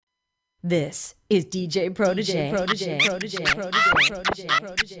This is DJ Protege. Protege. Protege. Protege. Protege.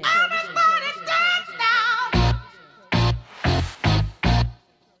 Protege.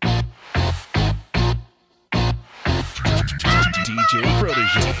 DJ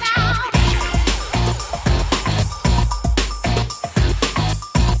Protege.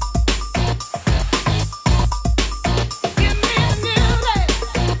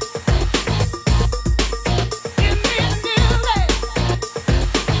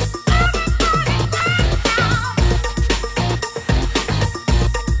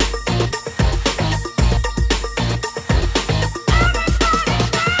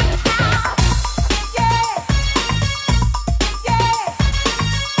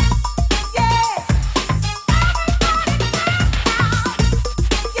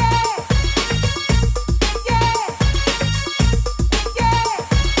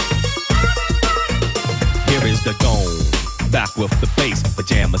 The dome, back with the bass,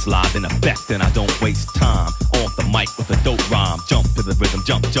 pajamas live in effect, and I don't waste time on the mic with a dope rhyme. Jump to the rhythm,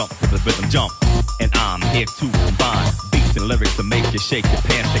 jump to the rhythm, jump. And I'm here to combine beats and lyrics to make you shake your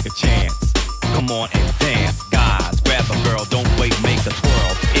pants, take a chance. Come on and dance, guys, grab a girl, don't wait, make a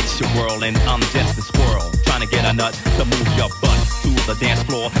twirl. It's your world and I'm just a squirrel, trying to get a nut to move your butt to the dance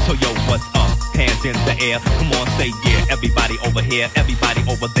floor. So yo, what's up? Hands in the air, come on, say yeah. Everybody over here, everybody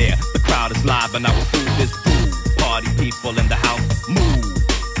over there. The crowd is live and I will do this groove. Party people in the house, move.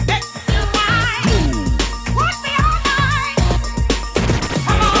 Let me ride. Groove. Push me all night.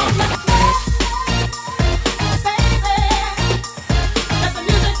 Come on, let's go, baby. Let the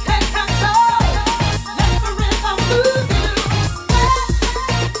music take control. Let the rhythm move you.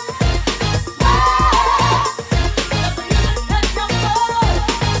 Let the music take control.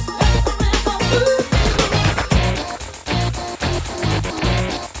 Let the rhythm move you.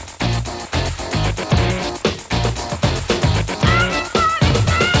 Everybody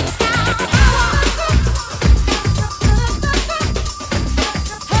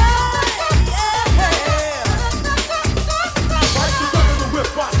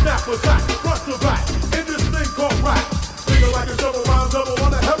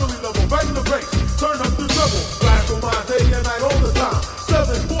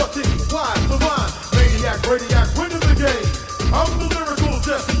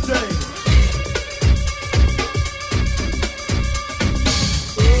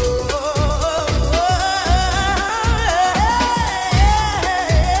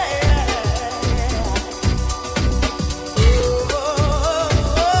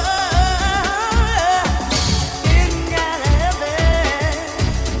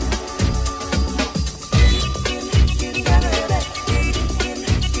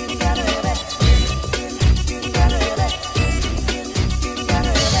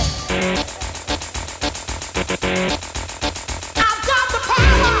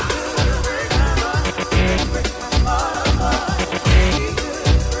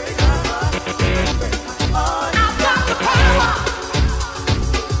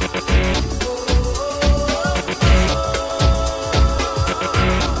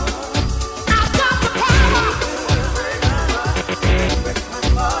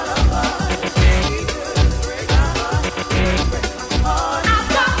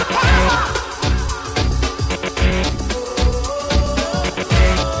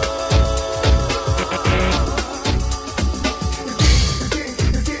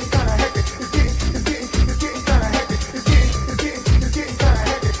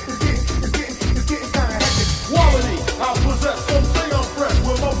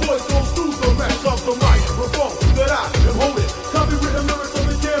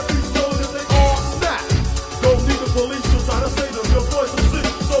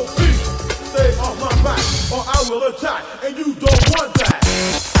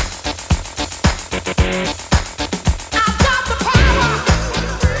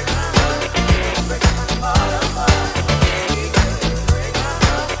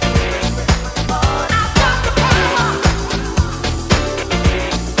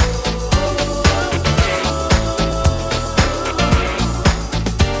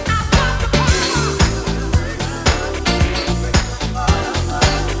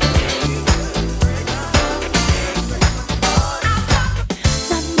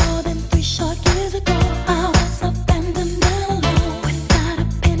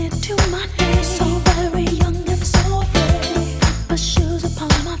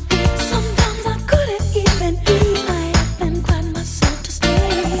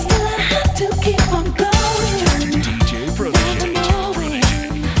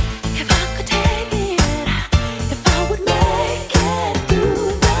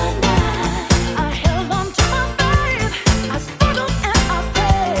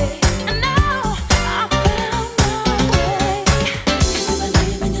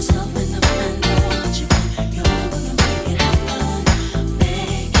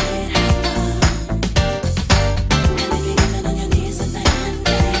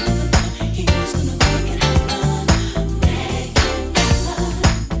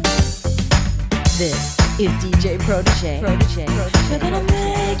This is DJ Protege. We're gonna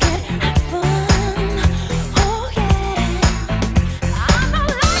make it happen. Oh yeah. I know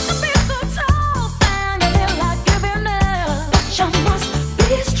life can be so tough and I feel like giving up, but you must be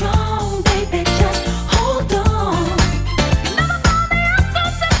strong, baby. Just hold on. Never found the answer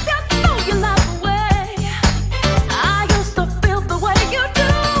to just throw your life away. I used to feel the way you do.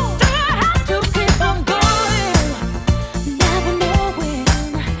 Do I have to keep on going? Never knowing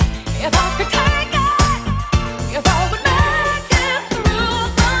if I could take it. If I would make it through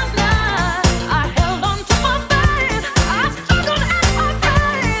the night, I held on to my faith. I struggled and I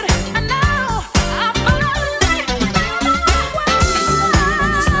prayed, and now I finally found the way.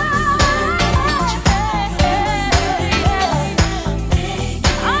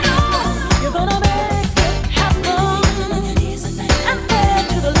 I know you're gonna make it happen, and pray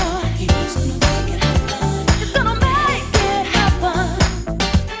to the Lord. He's gonna make it happen. He's gonna make it happen.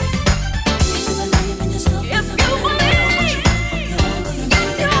 If you believe, yes,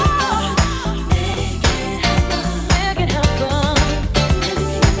 you are. Make it happen.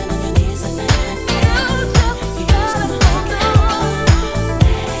 You just gotta hold on.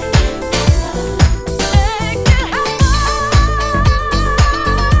 Make it happen.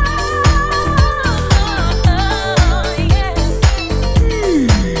 Yeah.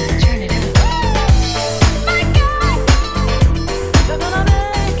 Turn it up. Make it. You're gonna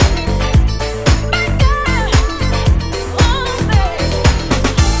make it. Make it. Oh, baby.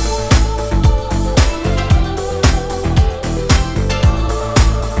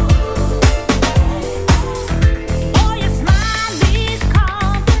 Oh, your smile is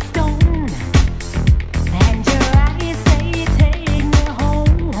carved in stone, and your eyes say take me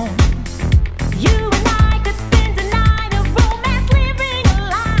home. You and I could spend a night of romance, living a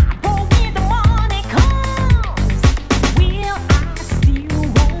lie. But when the morning comes, will I still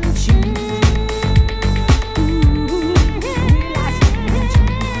want you? Will I still want you?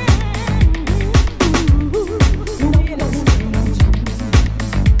 Will I still want you? Will I still want you?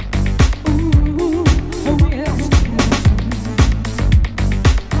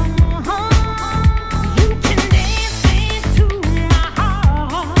 You can dance into my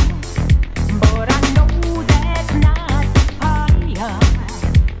heart, but I know that's not the fire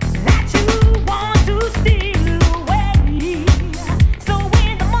that you want to steal away. So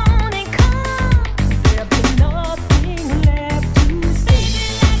when the morning comes, there'll be nothing left to say.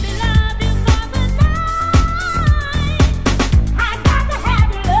 Let me love you for the night. I got to have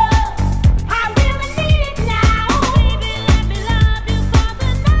your love. I really need it now. Baby, let me love you for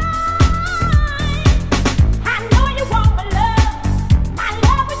the night. I know you want my love. My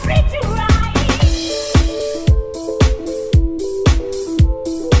love will treat you right.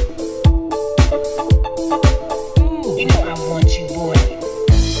 You know I want you, boy.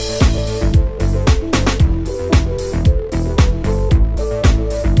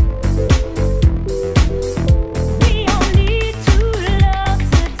 We all need to love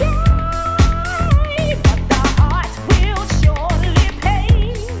today, but the hearts will surely pay.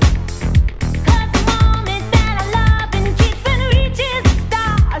 'Cause the moment that our loving kisses and reaches the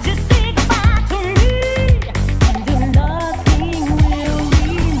stars, you say goodbye to me, and then nothing will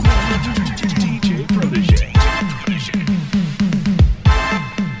remain. DJ Protege.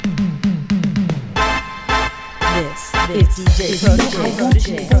 This is DJ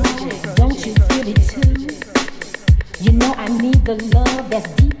Protege. Don't you feel it too? You know I need the love that's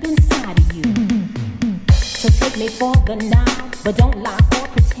deep inside of you. So take me for the night, but don't lie or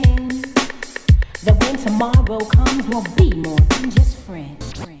pretend that when tomorrow comes, we'll be more than just friends.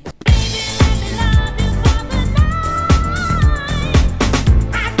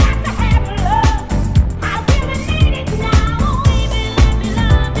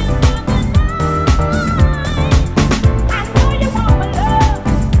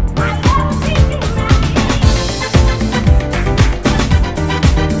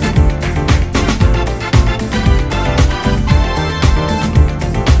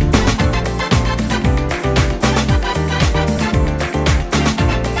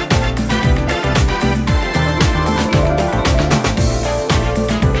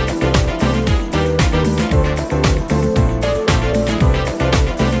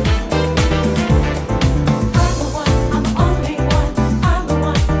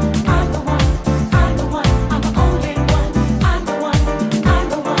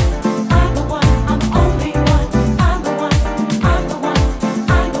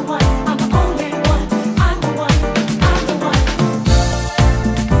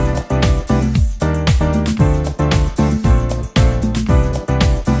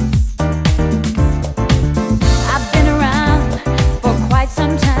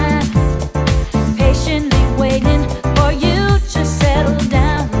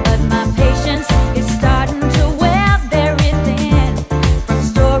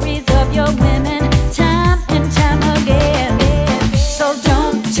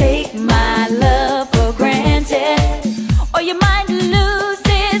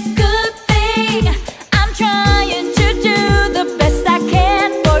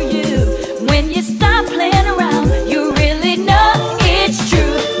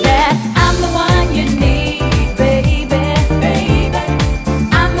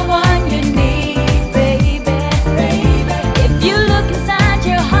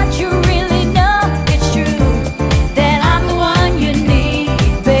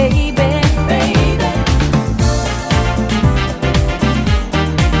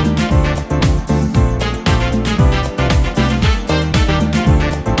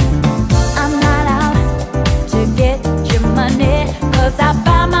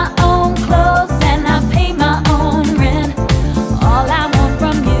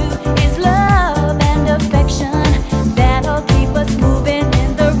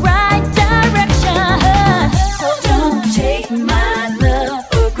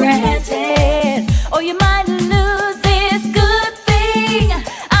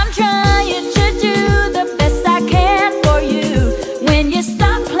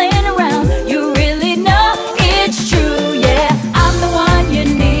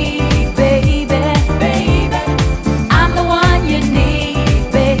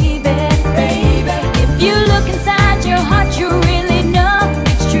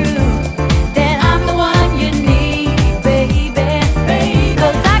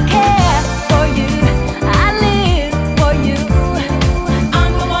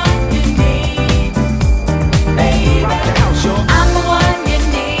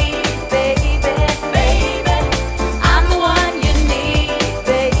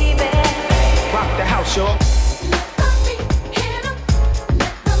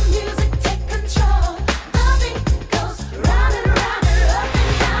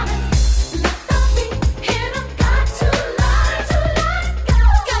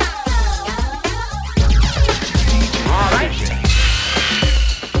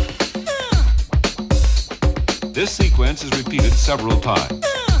 several times.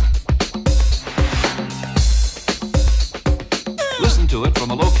 Listen to it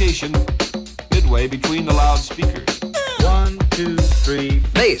from a location midway between the loudspeakers. 1, 2, 3,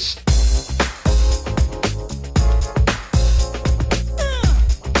 bass.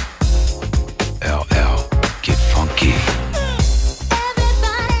 LL, get funky.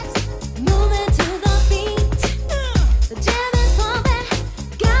 Everybody's moving to the beat. The jam is pumping,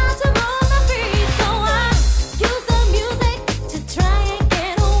 got to move my feet. So I use the music to try and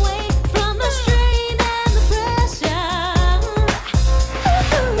get away from the strain and the pressure.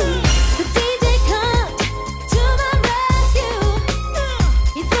 The DJ comes to my rescue.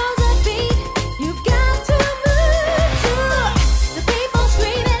 He throws a beat, you've got to move to. The people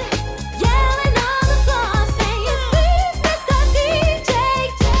screaming, yelling on the floor, saying, "Please, Mr. DJ,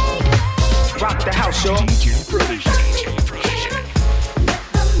 Rock the house, y'all. DJ Protege. let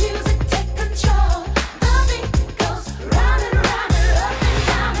the music take control." The beat goes round and round and up and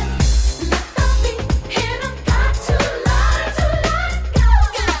down, and let the beat hit 'em, got to let go.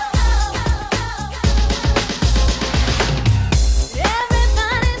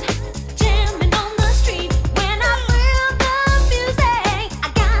 Everybody's jamming on the street. When I feel the music, I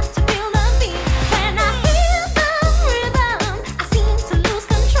got to feel the beat. When I hear the rhythm, I seem to lose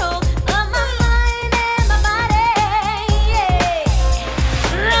control of my mind and my body.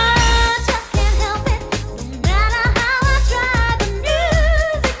 I just can't help it, no matter how I try. The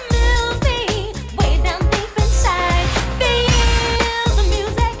music moves me way down deep inside. Feel the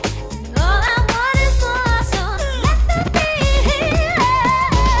music, and all I want is more. So let the beat hit.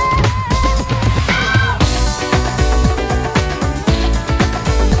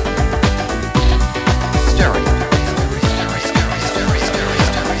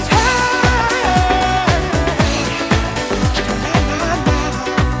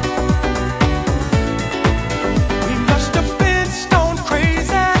 We must have been stone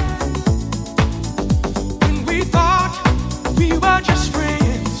crazy when we thought we were just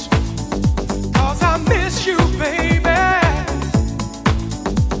friends. 'Cause I miss you, baby,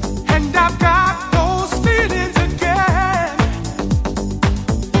 and I've got those feelings again.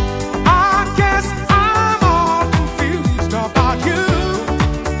 I guess I'm all confused about you.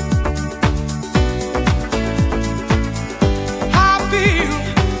 I feel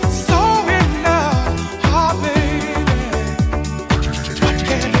so in love, oh baby. What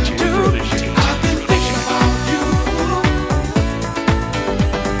can I do? I've been thinking about you.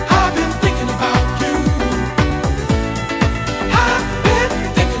 I've been thinking about you. I've been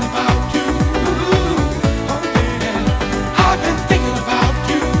thinking about you. Oh baby, I've been thinking about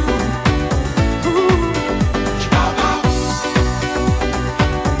you. Ooh, chihuahua.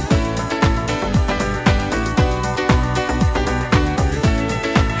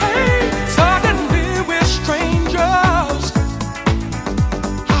 Hey, suddenly we're strangers.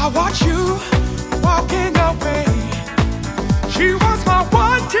 I watch you walking away. She was my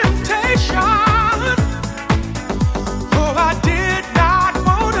one temptation. Oh, I did not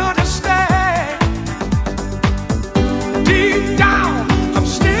want her to stay. Deep down, I'm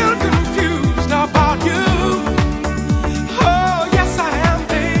still confused about you. Oh, yes, I am,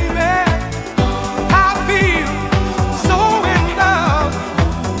 baby. I feel so in love.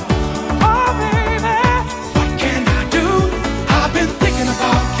 Oh baby, what can I do? I've been thinking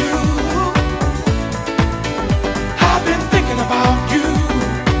about you.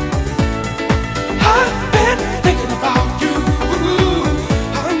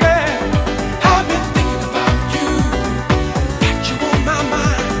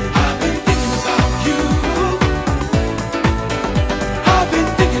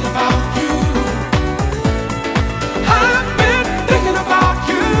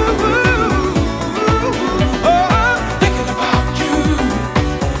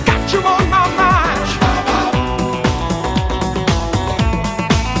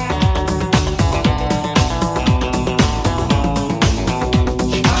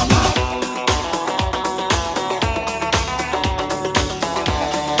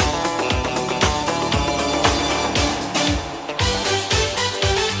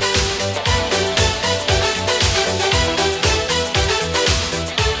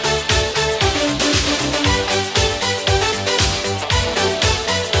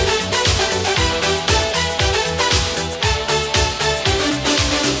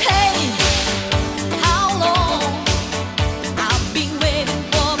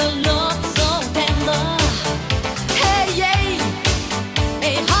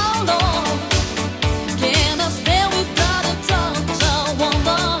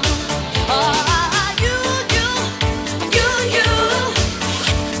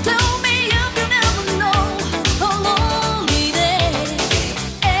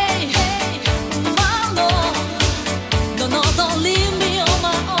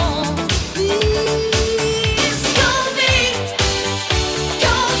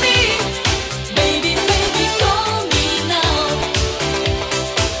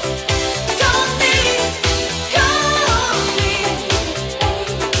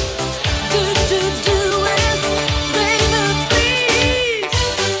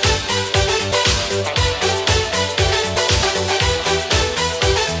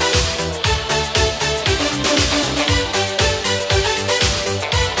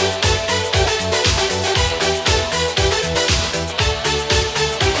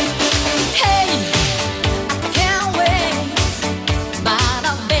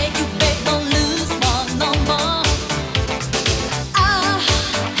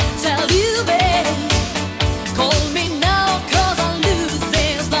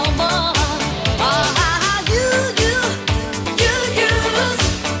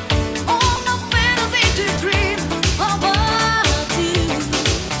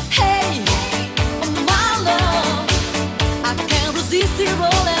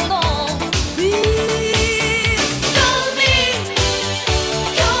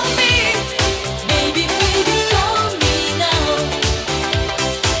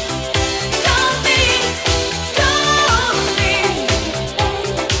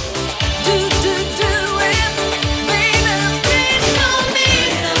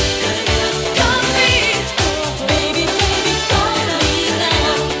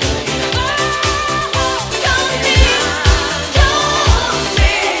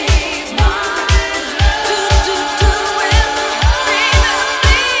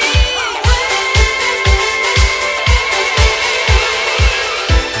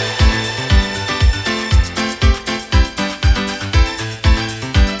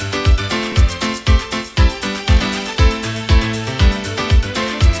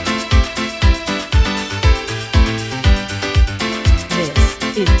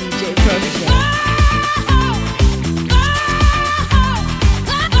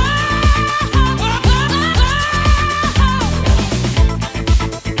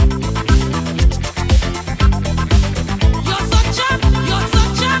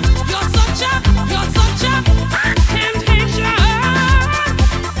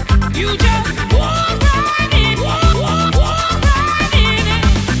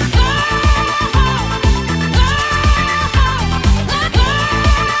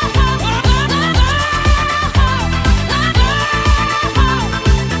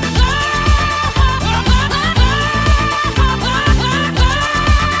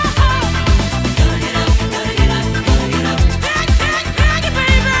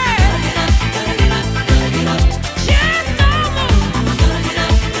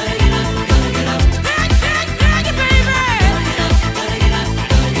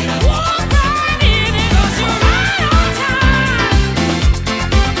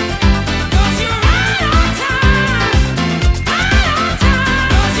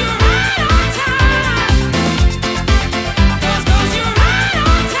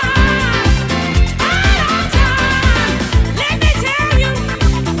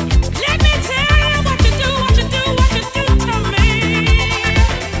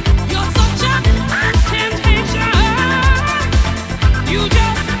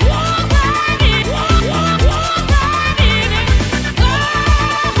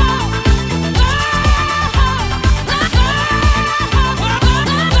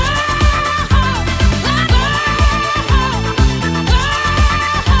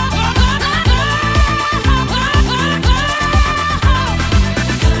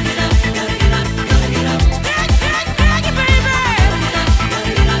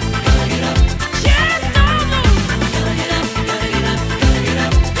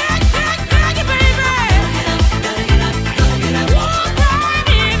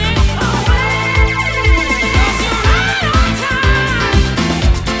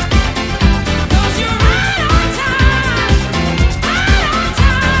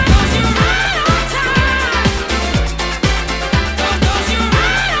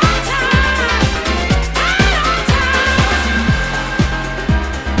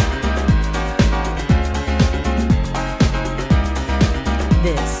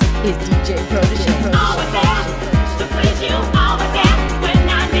 This is DJ Protege. Always there to please you, always there when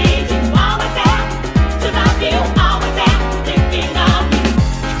I need you, always there to love you, always there thinking of you.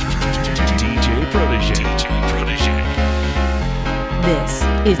 DJ Protege. DJ Protege. This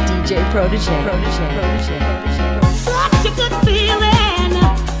is DJ Protege. Such a good feeling,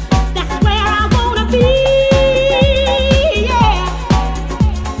 that's where I wanna be. Yeah,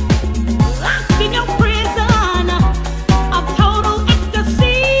 locked in your prison of total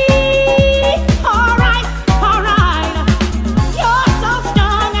ecstasy. Alright, you're so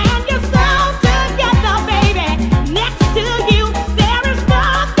strong and you're so together, baby. Next to you, there is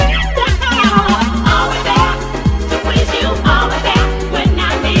nothing that's always there to please you, always there when I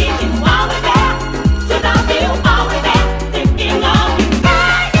need you, always there to love you, always there thinking of you.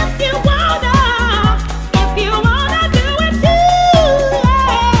 And if you wanna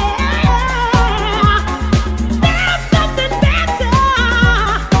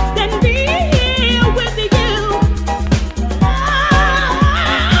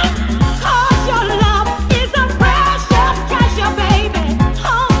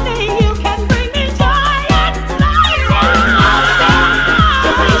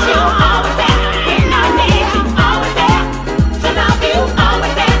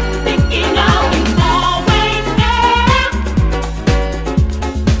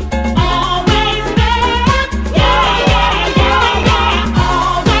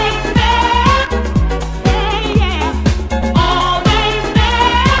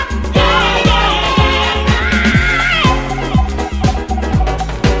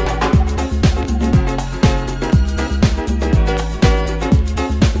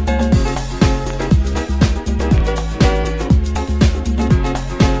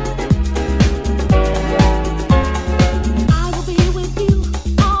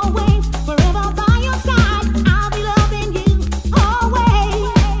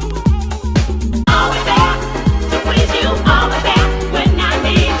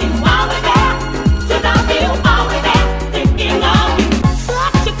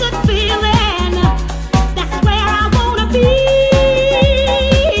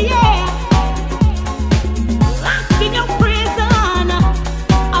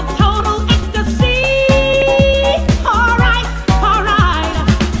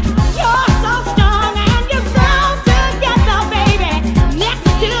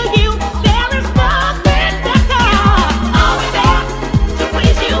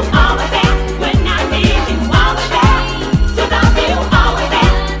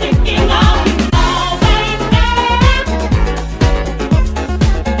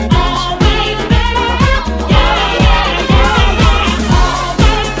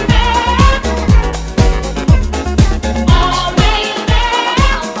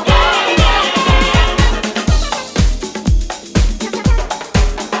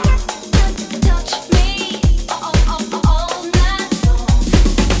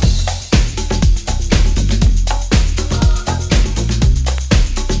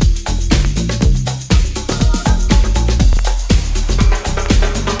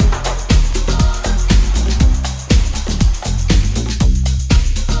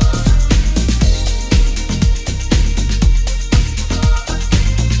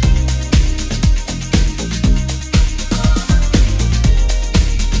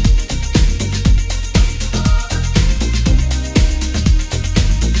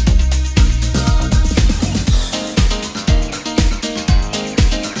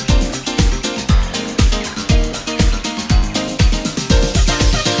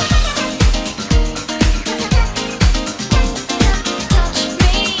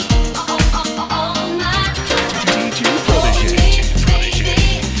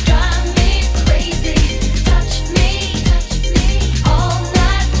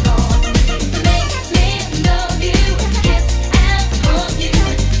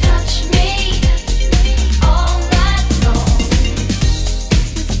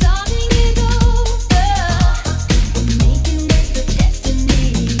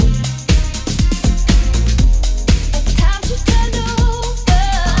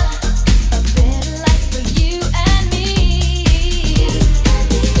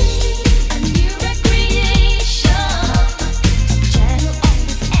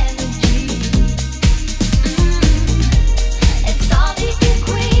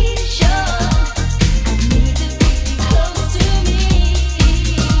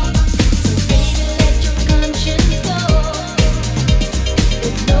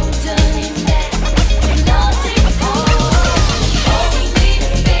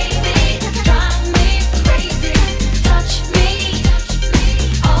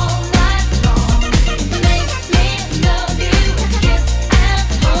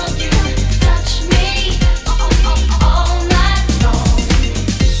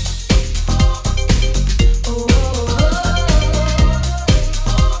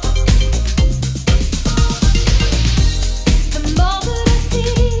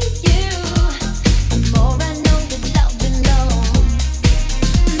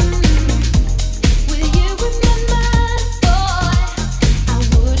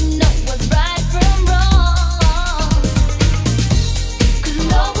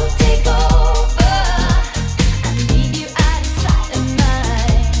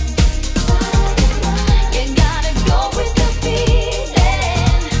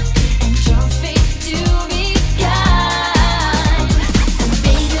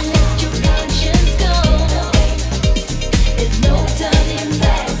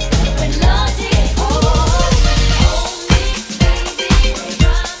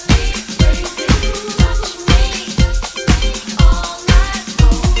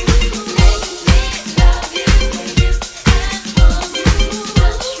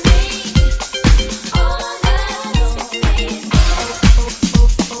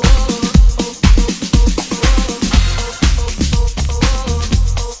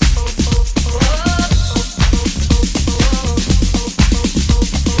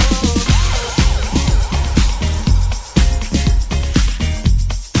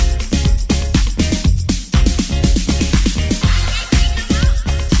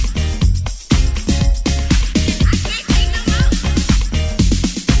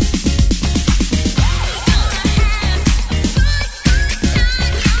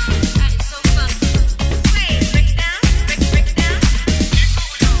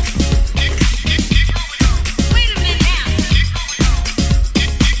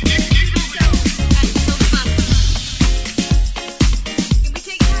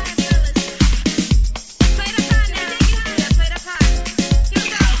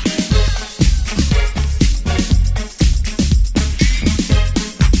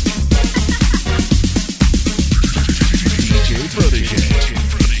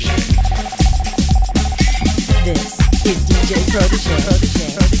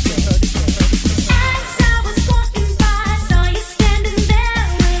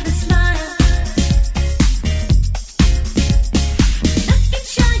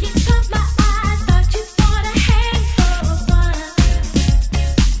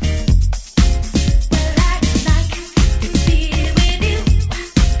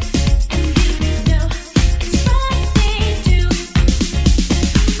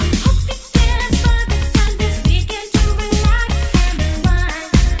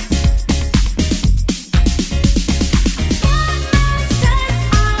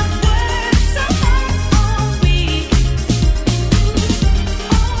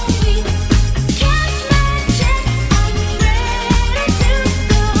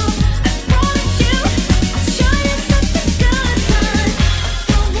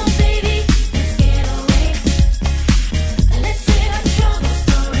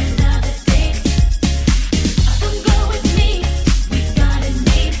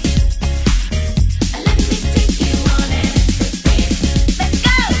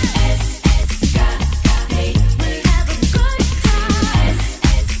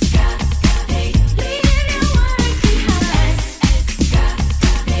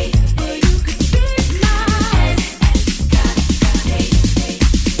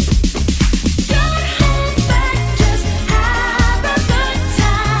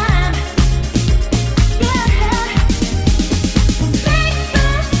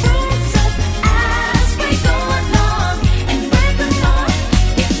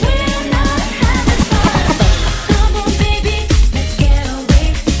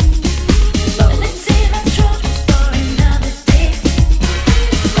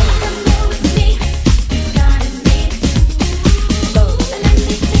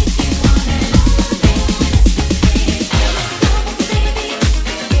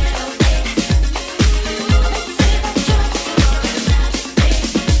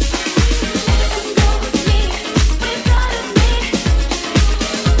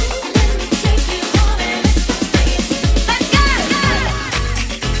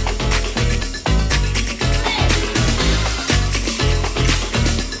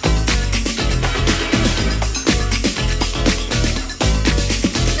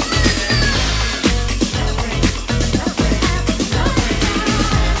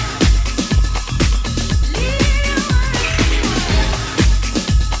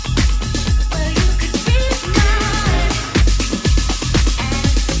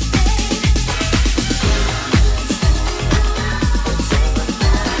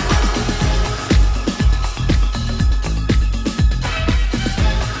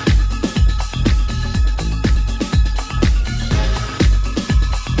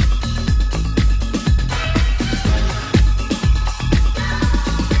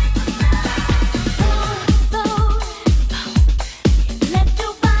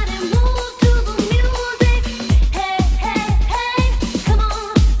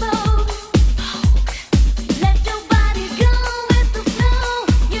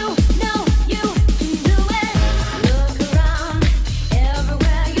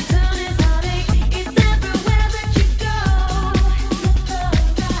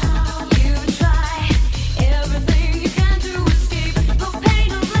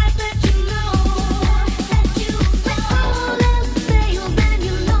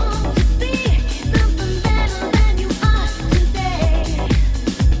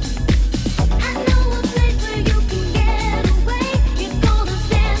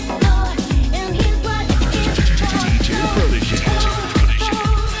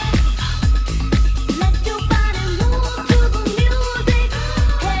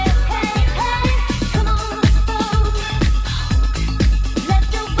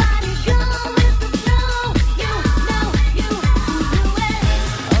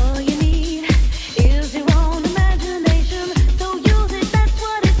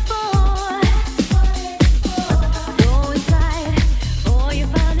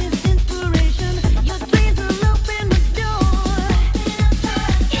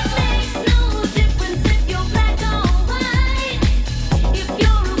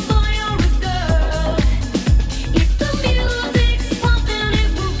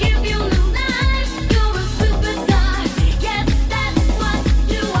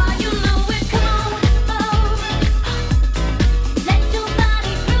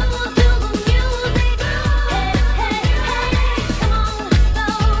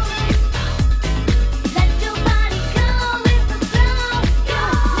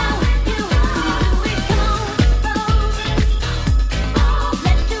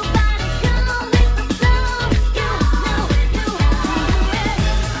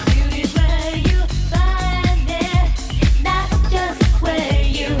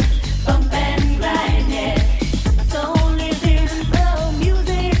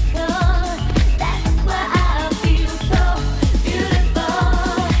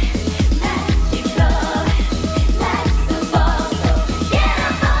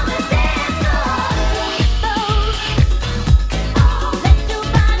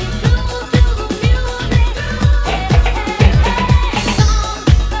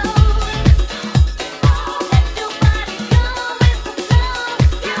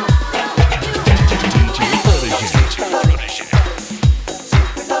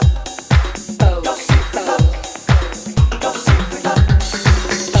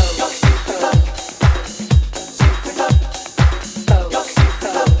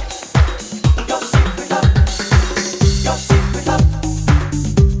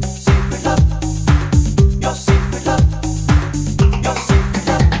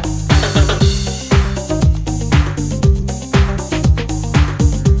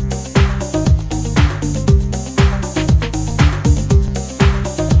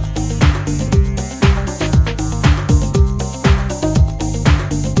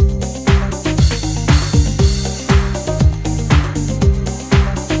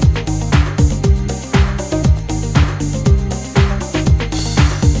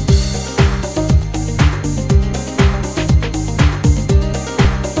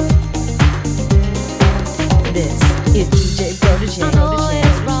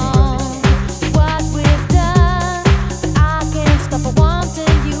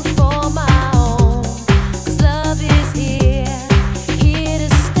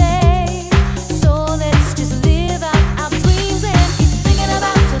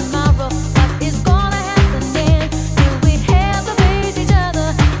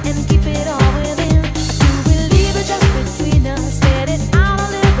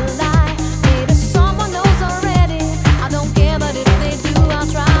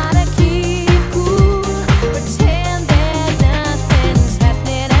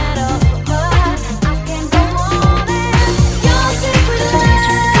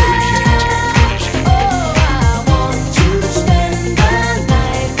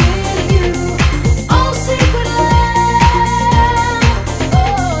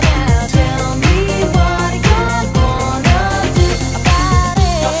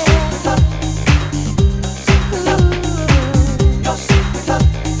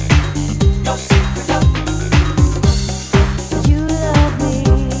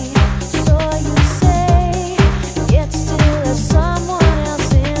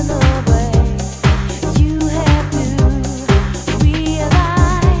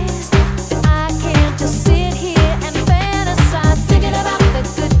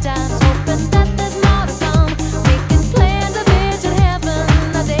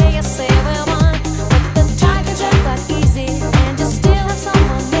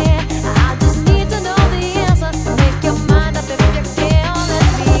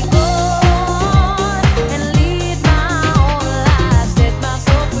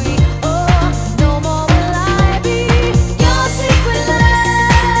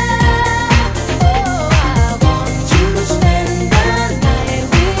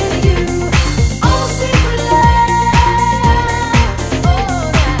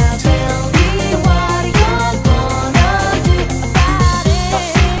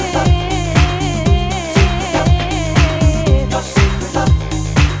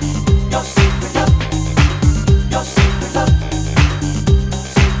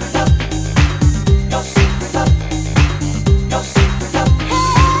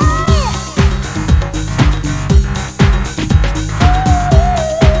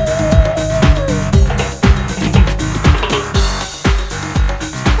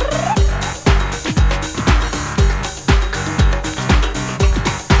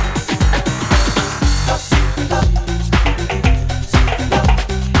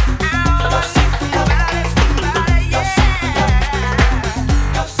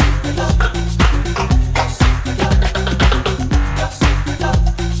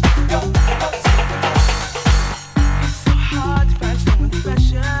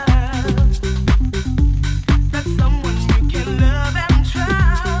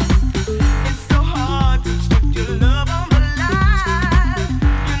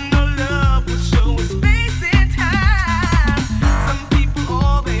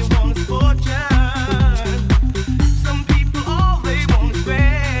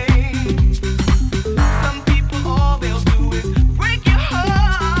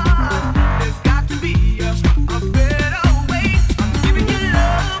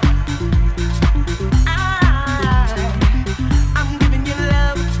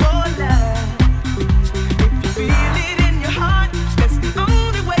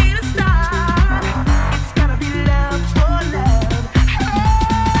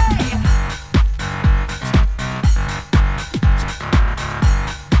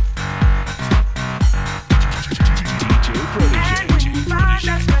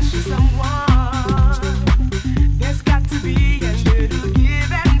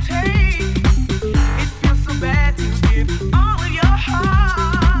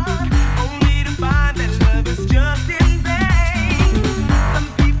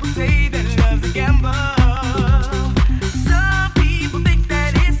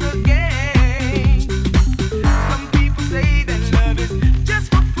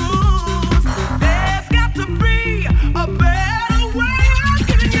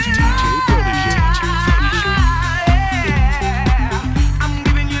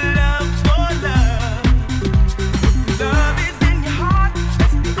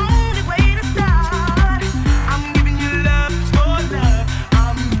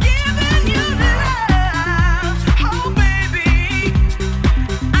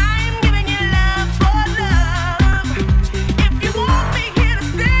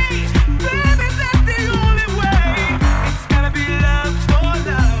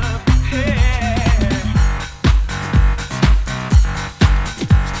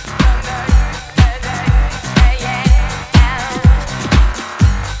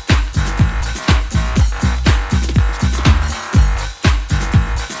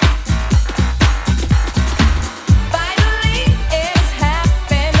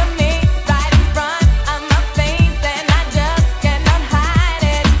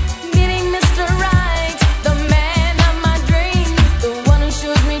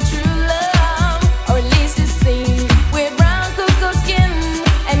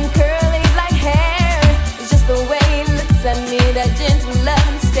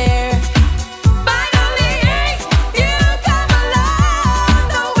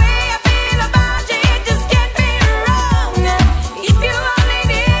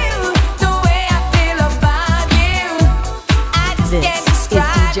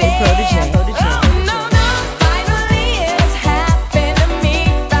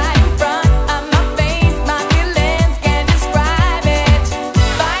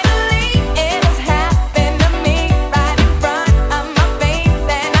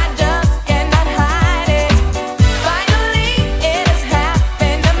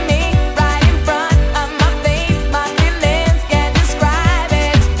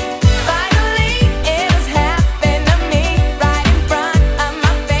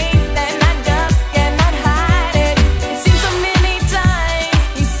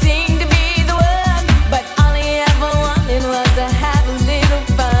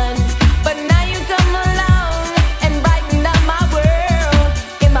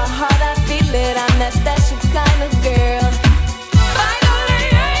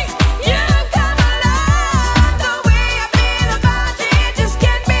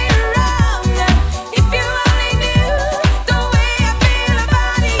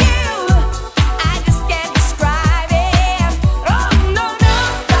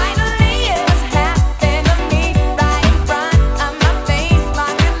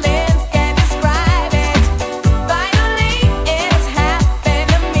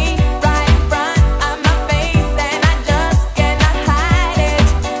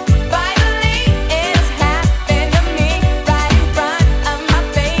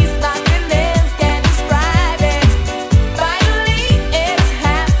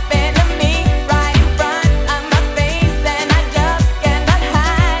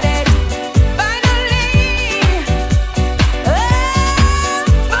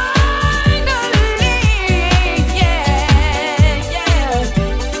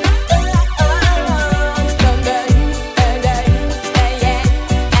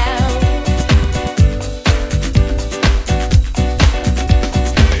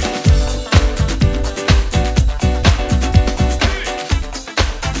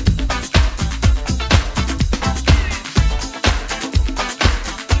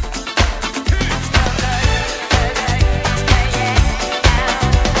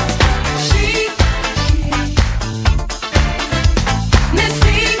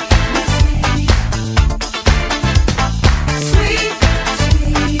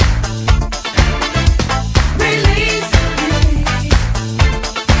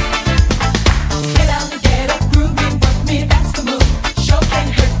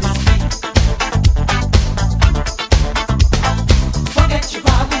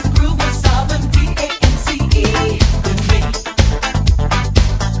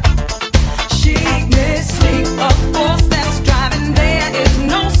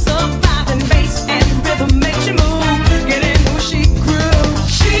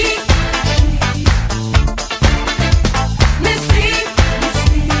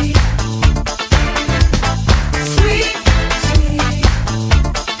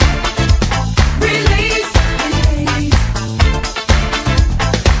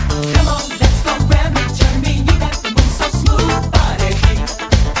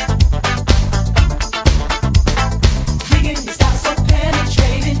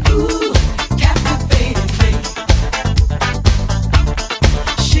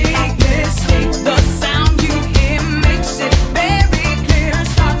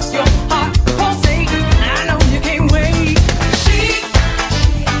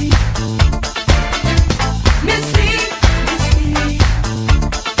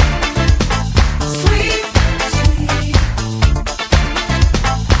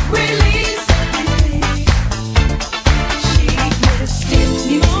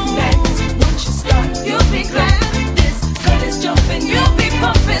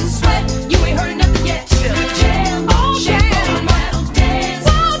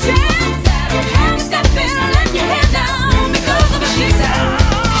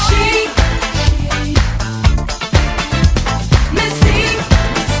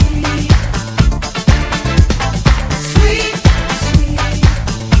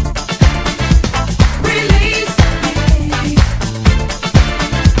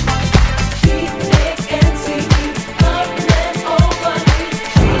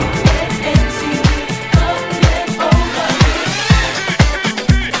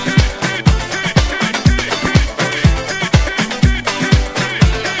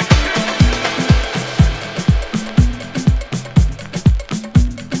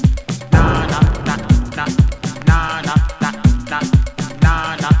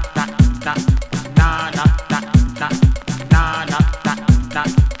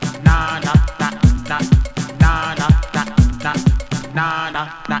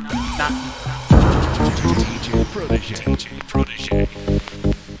Protege.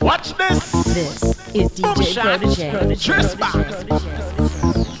 Watch this. This is DJ Protege. Trespass.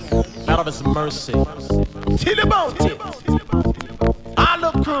 Lord of His mercy. Tell about it. All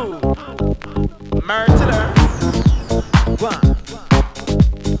the crew. Murder. One.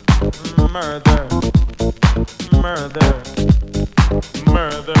 Murder.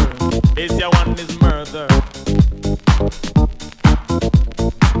 Is your one is murder.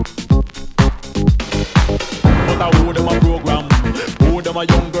 But I who them a program? Who them a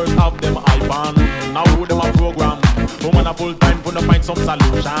young girls have them iPhone? Now who them a program? Woman a full time for to find some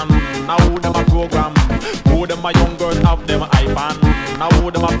solution. Now who them a program? Who them a young girls have them iPhone? Now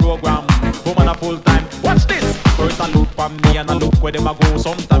who them a program? Woman a full time. Watch this. First I look on me and I look where them a go.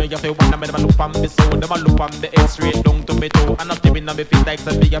 Sometimes you feel one of them a look on me so them a look on the head straight down to me toe. And I'm stepping on me feet like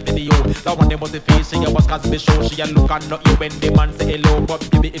some big video. That one them was the face she was cause me show. She a look and not you when the man say hello. But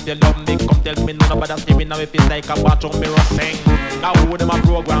baby if you love me come tell me no nobody stepping on me feet like a batch on me sing. Now who them a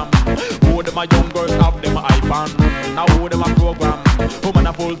program? Who them a young girls have them iPhone? Now who them a program? Woman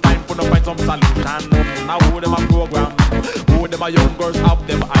a full time for to find some solution. Now who them a program? Who them a young girls have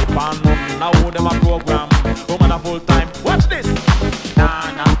them iPhone? Now who them a program? Woman a full time. Watch this.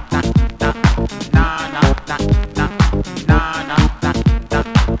 Na na na na na na na na na na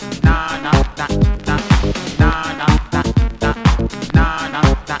na na na na na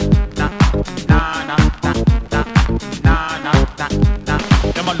na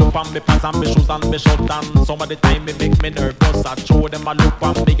them a look on me pants and me shoes and me shirt and some of the time me make me nervous. I show them a look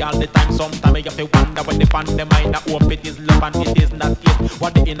on me all the time. Sometimes you have to wonder when they find them mind that hope it is love and it is not it.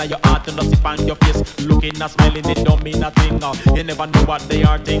 What the inner your heart and not sip on your face. Looking and smelling it don't mean nothing. You never know what they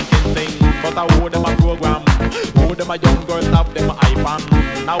are thinking. Sing. But I hold them a program. Who them a young girls have them a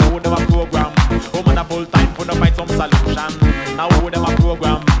iPhone. Now who them a program. Woman a full time for to find some solution. Now who them a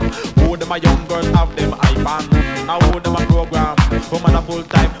program. Who them a young girls have them iPhone. Now who them a program. Woman a full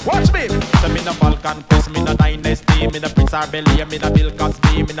time. Watch me. So me no Falcon Chris, me no Dynasty, me no Prince or Belly, me no Bill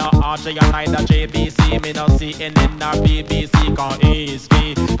Cosby, me no RJ and neither JBC, me no CNN or BBC. Cause it's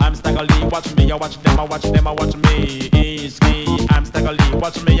me. I'm Stagger Lee. Watch me, I watch them, I watch them, I watch me. It's me. I'm Stagger Lee.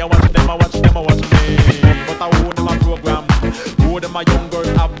 Watch me, I watch them, I watch them, I watch me. But I who them a program. Who them a young girls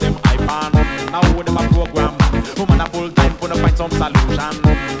have them iPhone. Now who them a program. Woman a full time for to find some solution.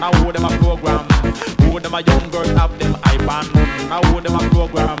 Now who them a program. Who them a young girls have them iPhone. Now who them a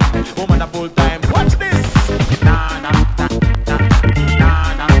program. Woman a full time. Watch this. Na na na na na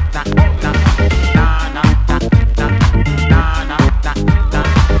na na na na na na na na na na na.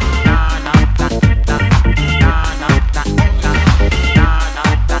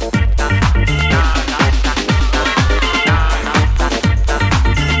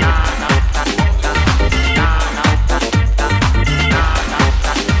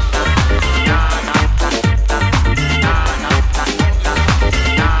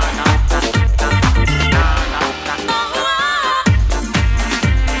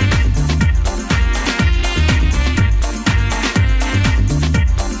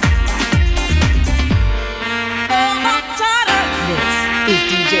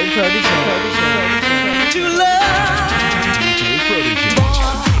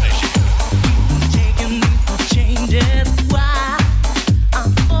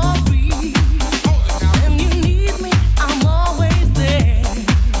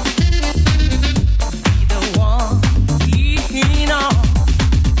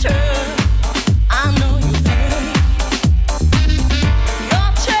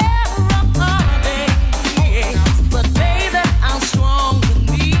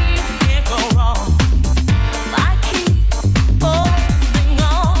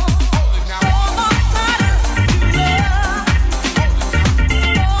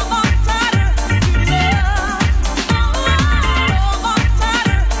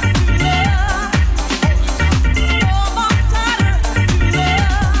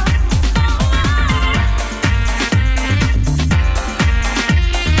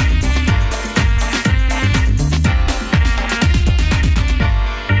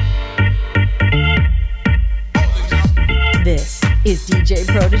 is DJ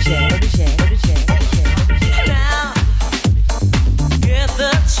Protege. Now, get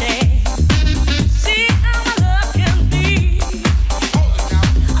the chance. See how my love can be.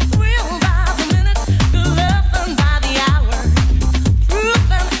 I thrill by the minute, the love and by the hour.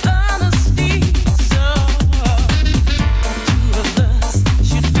 Truth and honesty. So, the two of us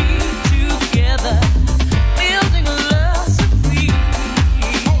should be together, building a love supreme.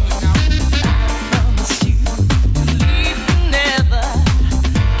 I promise you to leave never.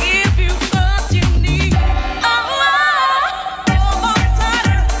 Give you what you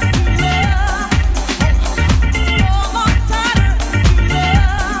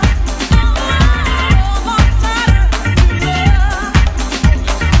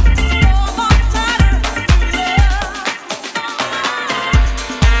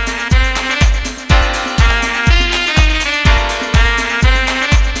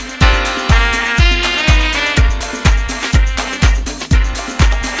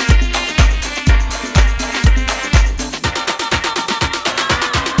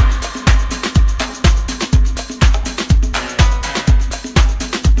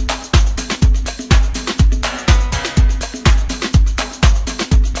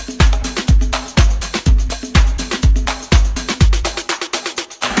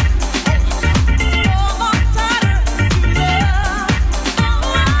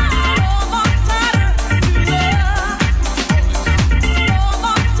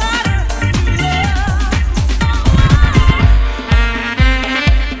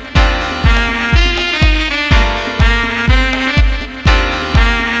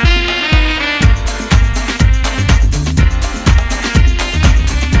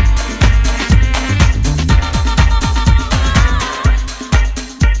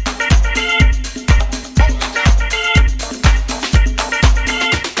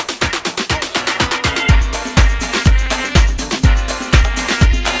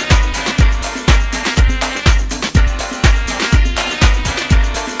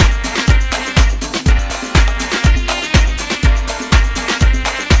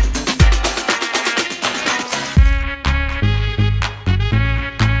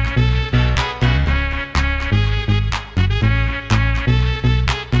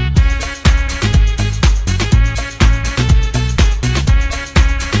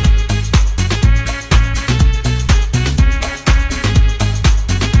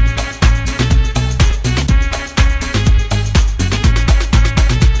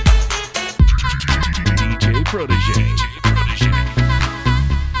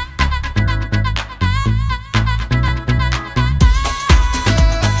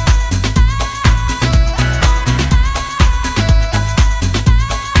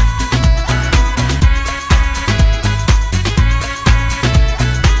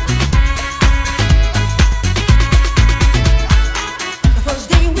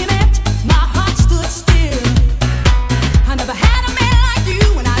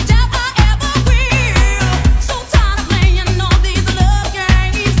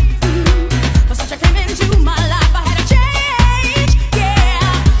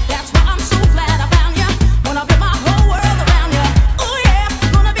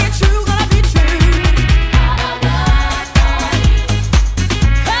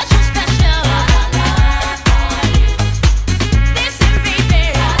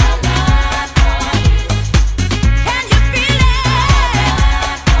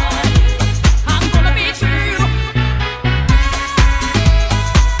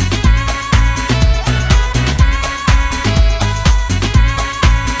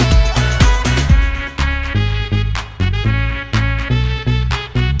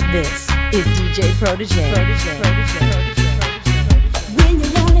This is DJ Protege. When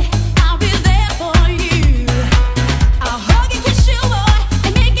you're lonely, I'll be there for you. I'll hug and kiss you, boy,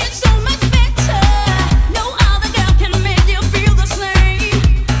 and make it so much better. No other girl can make you feel the same.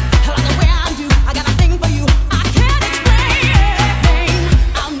 Like the way I do, I got a thing for you. I can't explain.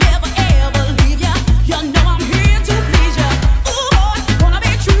 I'll never ever leave ya. You know I'm here to please ya. Ooh, boy, gonna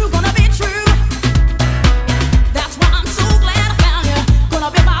be true, gonna be true. That's why I'm so glad I found you.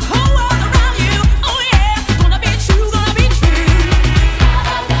 Gonna be my whole world around you. Oh yeah, gonna be true, gonna be true.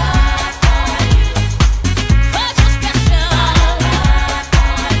 But you're special.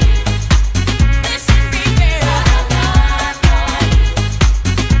 Listen, baby.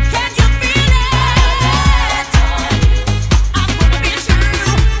 Can you feel it? I'm gonna be true.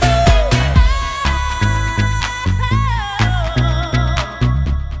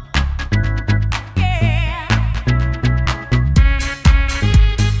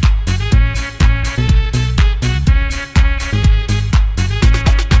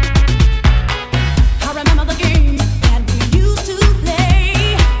 I remember the games that we used to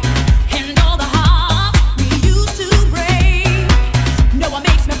play, and all the hearts we used to break. No one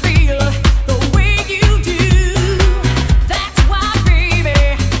makes me feel the way you do. That's why, baby,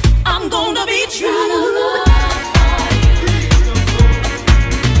 I'm gonna be true.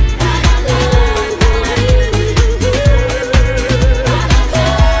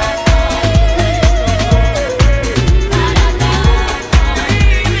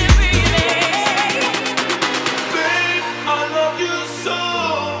 I love you so,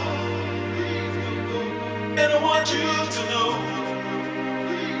 and I want you to know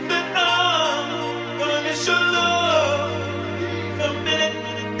that I'm gonna miss your love the minute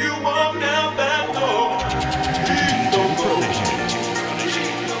you walk down that door. Please don't go.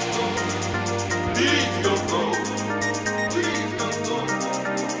 Please don't go. Please don't go. Please don't go.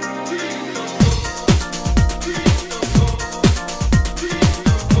 Please don't go. Please don't go.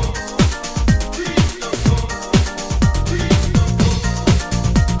 Please don't go.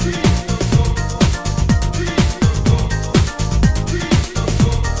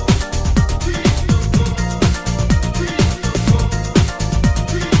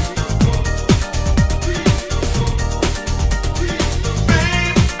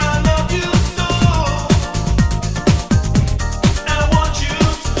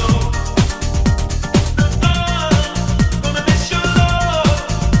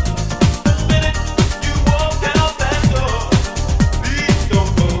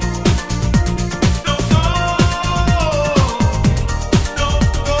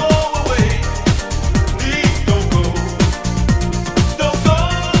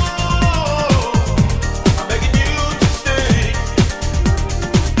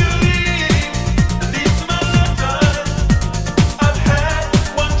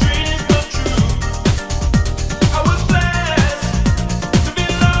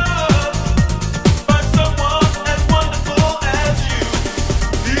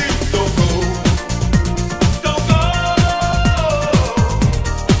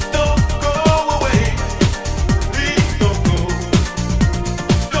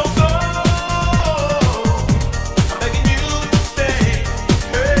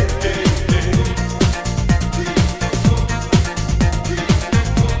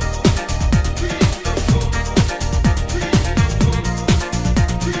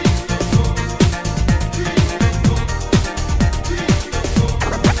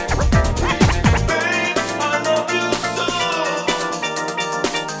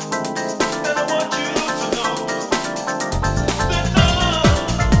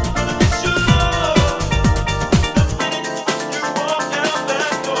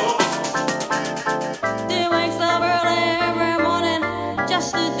 She wakes up early every morning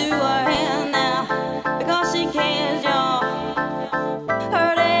just to do her hair now because she cares, y'all.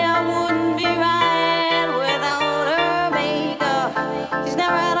 Her day I wouldn't be right without her makeup. She's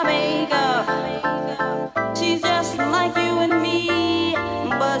never had a makeup. She's just like you and me,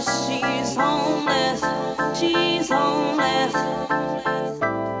 but she's homeless. She's homeless.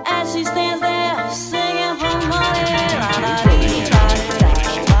 As she stands there singing for money.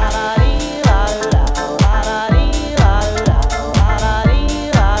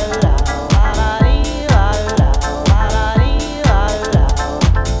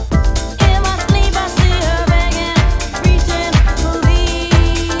 In my sleep I see her begging, reaching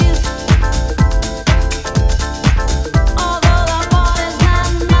please. Although the fault is not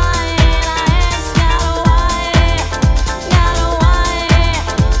mine, I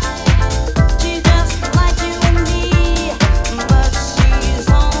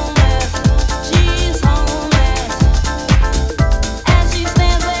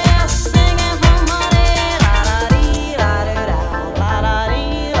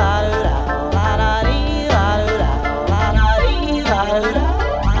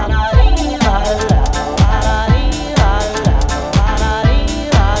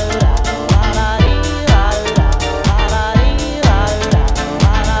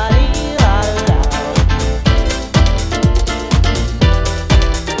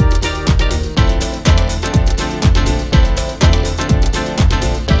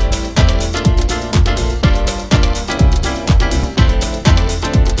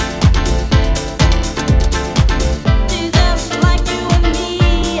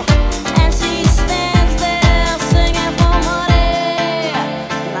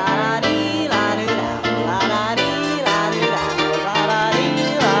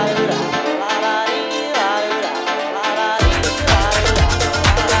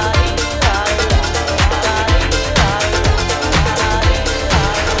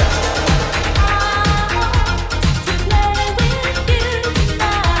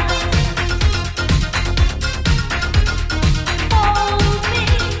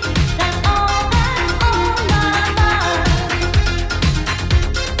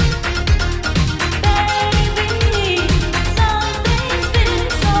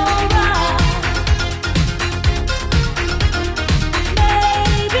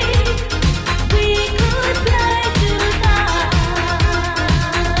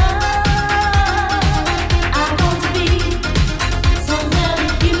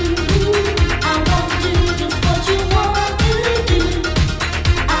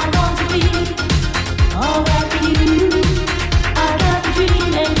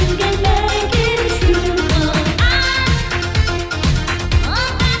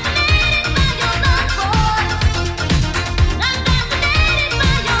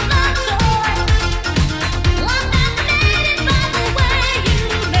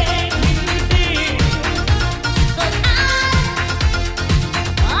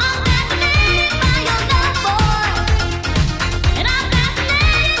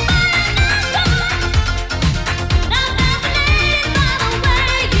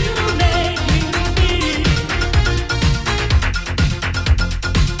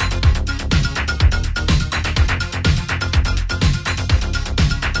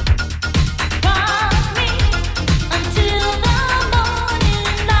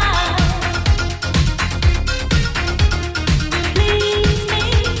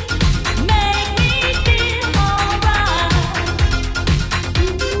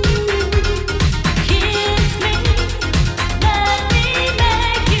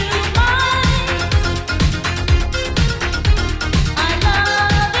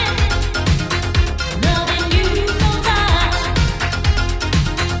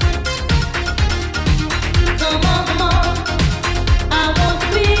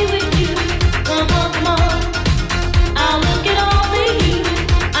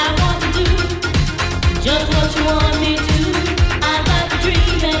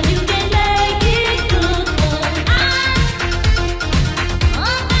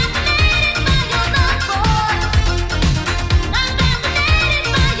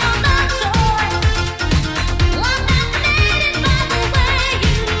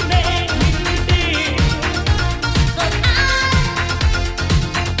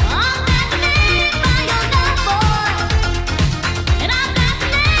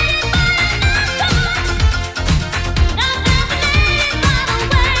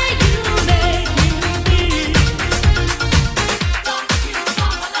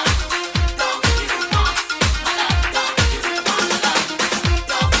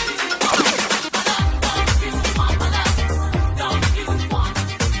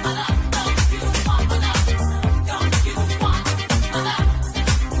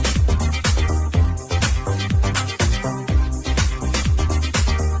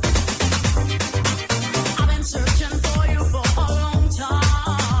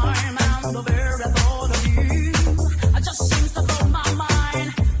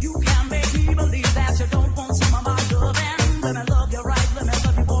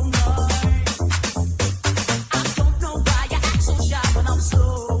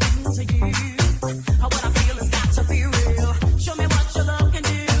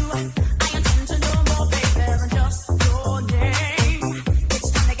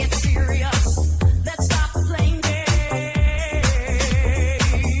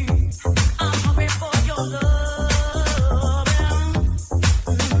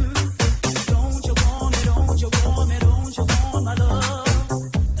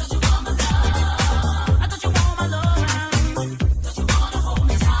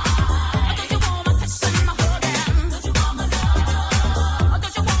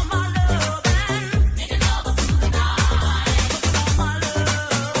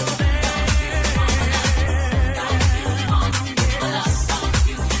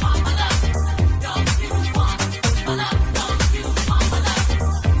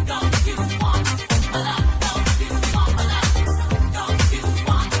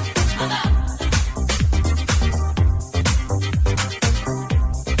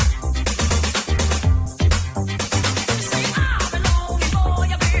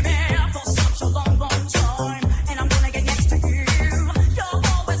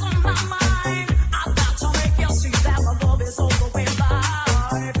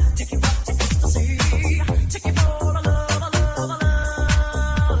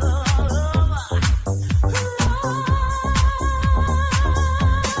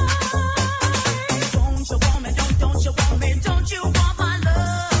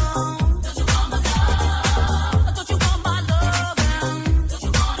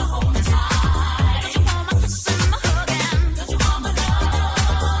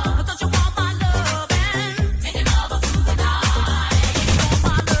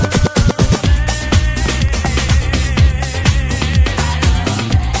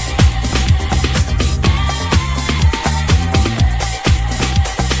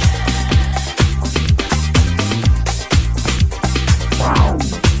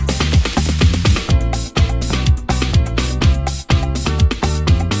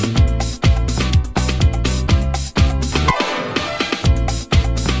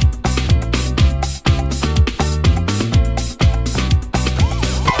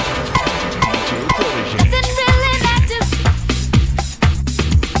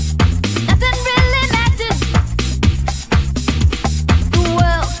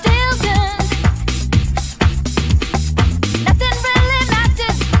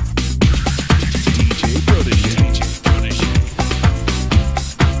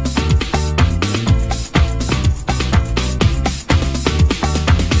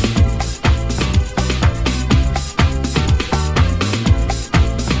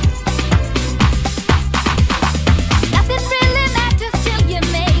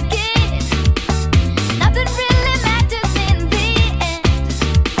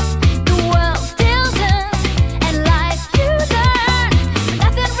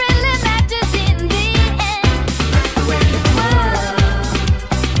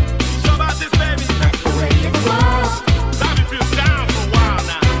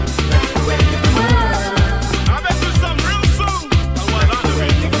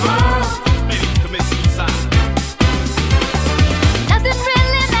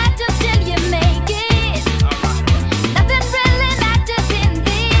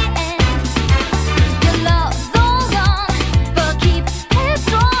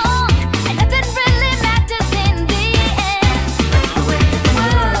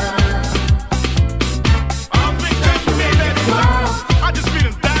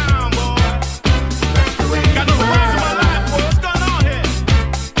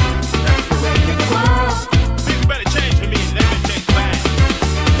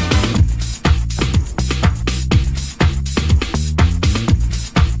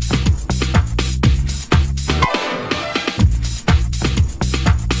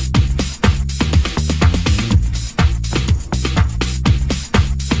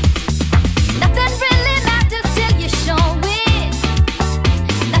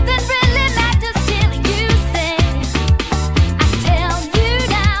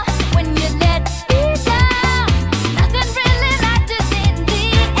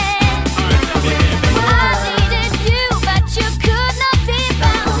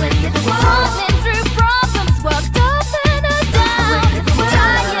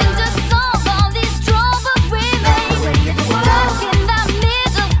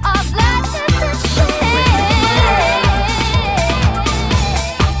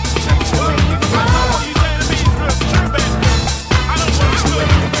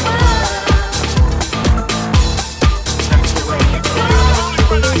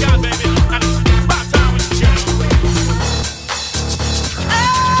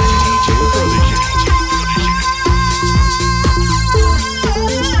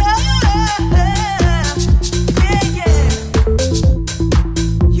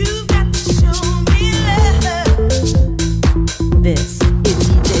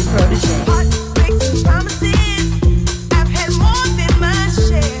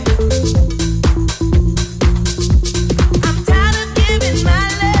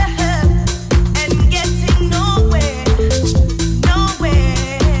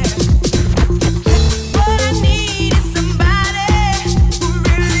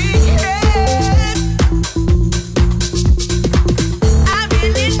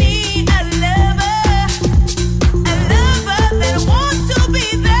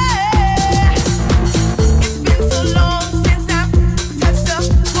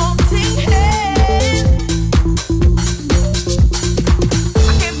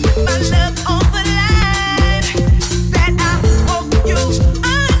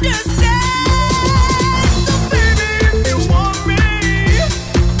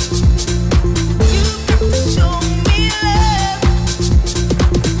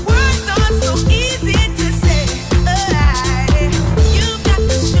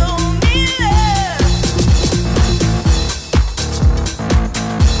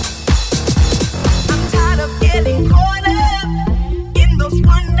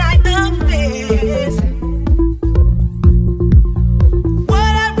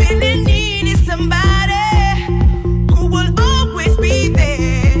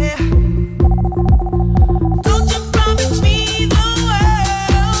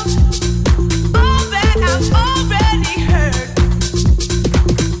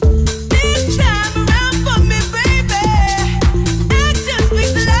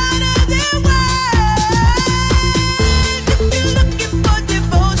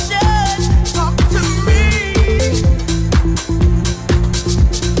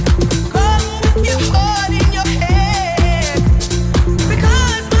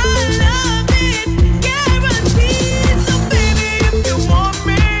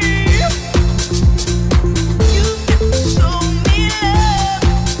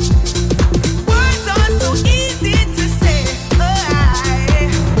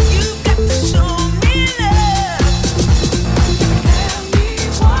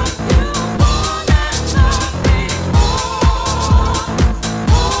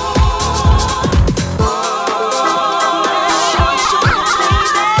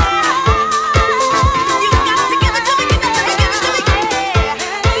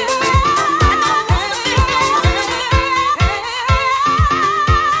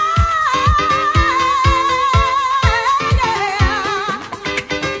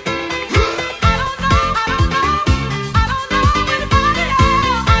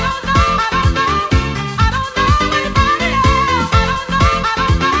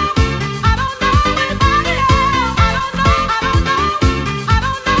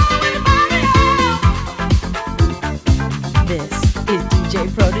with DJ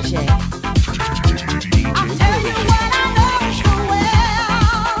Protege.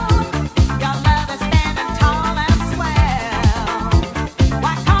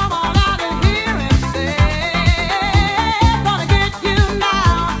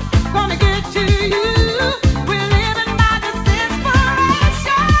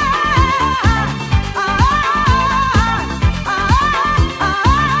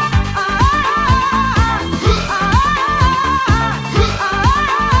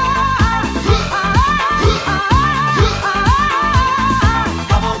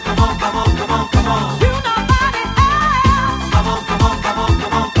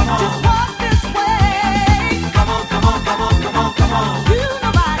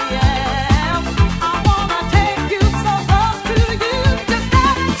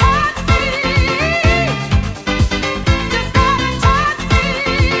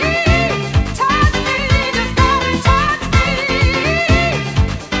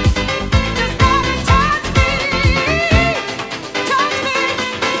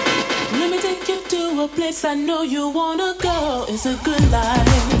 I know you wanna go. It's a good life.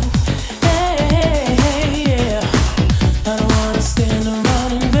 Hey, hey, hey, yeah. I don't wanna stand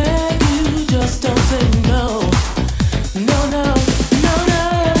around and beg you. Just don't say no. No, no, no, no.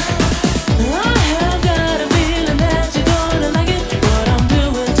 I have got a feeling that you're gonna like it. What I'm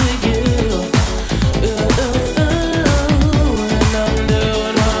doing to you. And I'm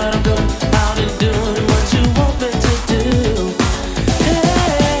doing what I'm doing. I'll be doing what you want me to do.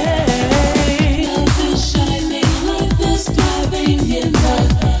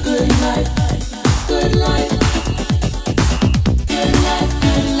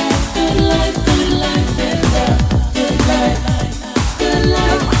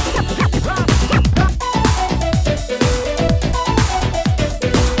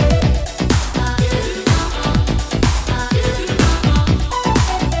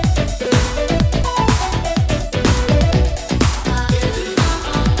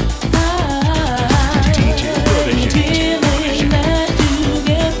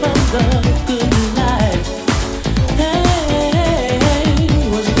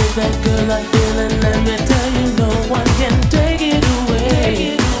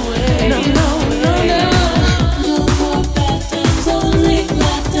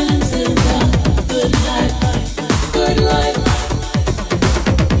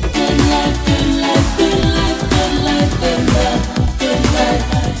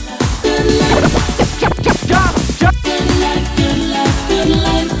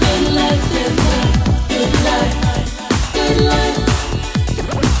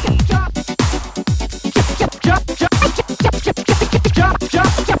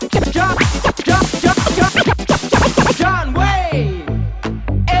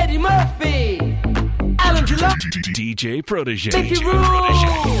 DJ Protege. Mickey Rourke,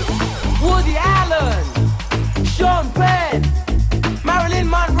 Woody Allen, Sean Penn, Marilyn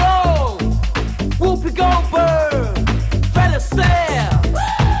Monroe, Whoopi Goldberg, Fred Astaire,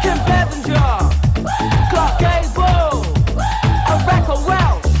 Kim Basinger, Clark Gable, Rebecca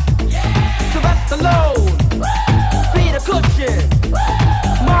Welch, Sylvester Stallone, Peter Cushing,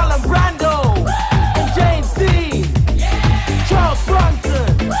 Marlon Brando, and James Dean, Charles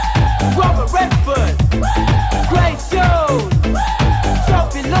Bronson, Robert Redford, Grace Jones,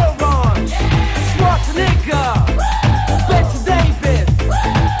 Sophie Loren, Schwarzenegger, Bette Davis,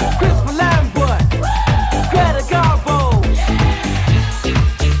 Chris Lambert, Greta Garbo.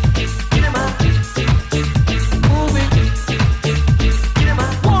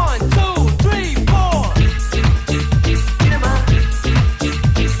 One, two, three, four.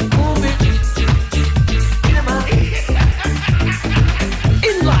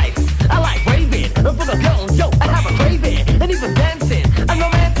 In life, I like raving. For the girls, yo, I have a craving. And even dancing, I'm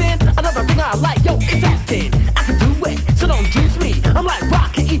romancing. Another thing I like, yo, it's acting. I can do it, so don't juice me. I'm like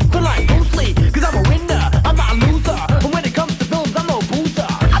Rocky, even like Bruce Lee. Cause I'm a winner, I'm not a loser. And when it comes to films, I'm no boozer.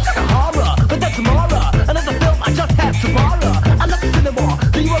 I'm like a horror, but that's tomorrow. Another film I just had tomorrow. I love the cinema.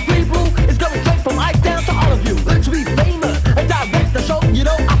 Do you agree, boo? It's going straight from Ice down to all of you. To be famous and direct the show, you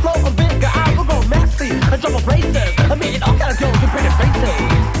know, I flow a bigger. I will go maxi and trouble places. I mean, it all gotta go to pretty faces.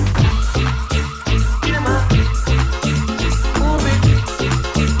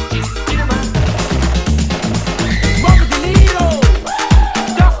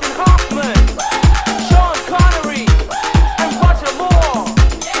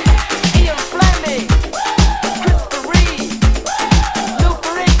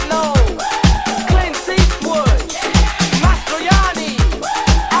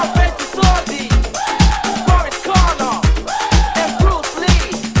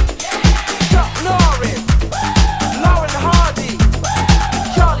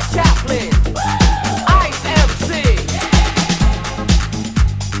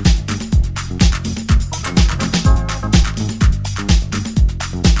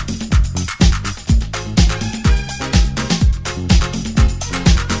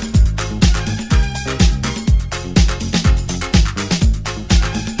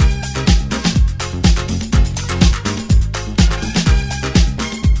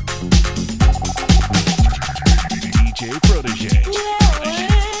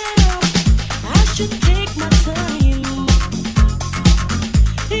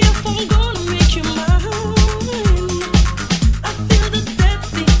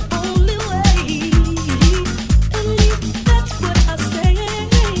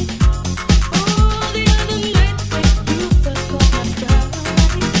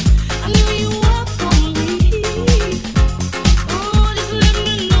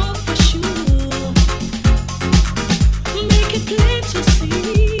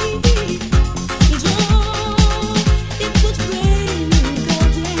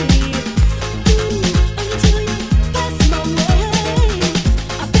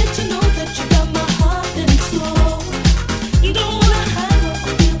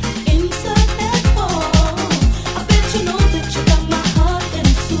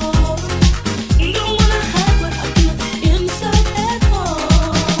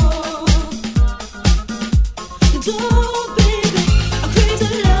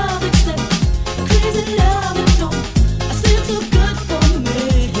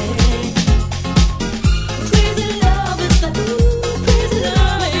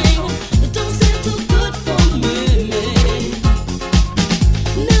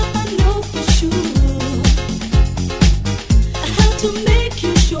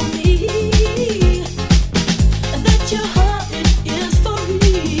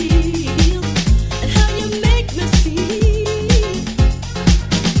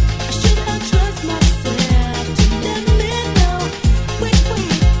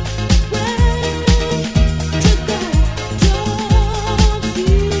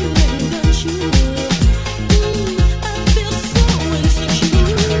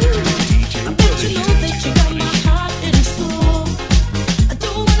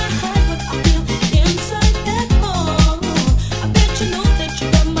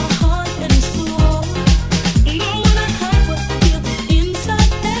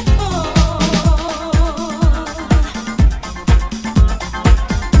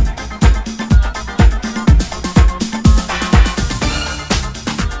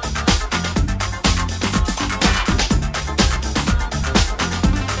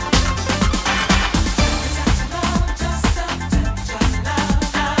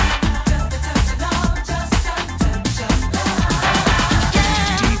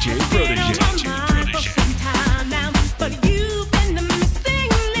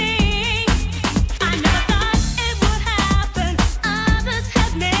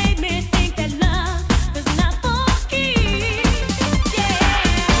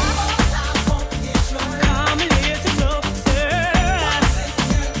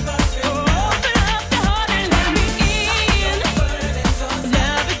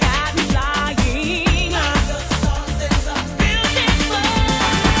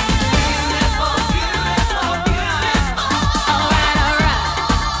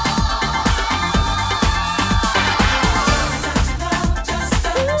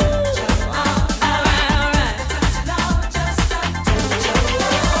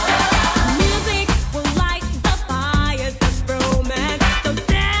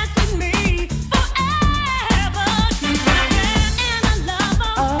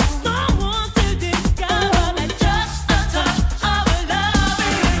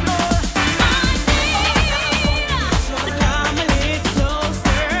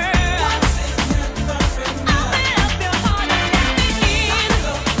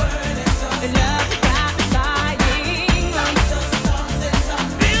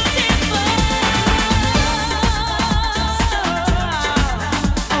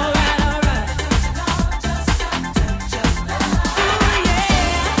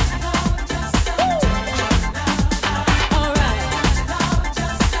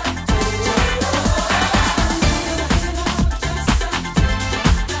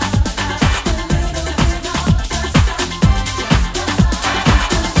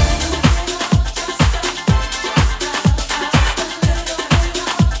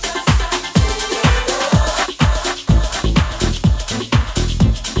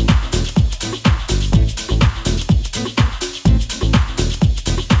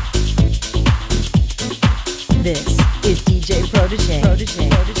 DJ Protege. Protege.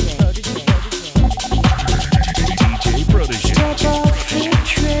 Protege. Protege. DJ Protege. Step off the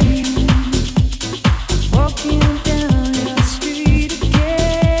train, walking down your street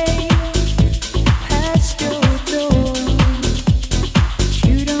again, past your door.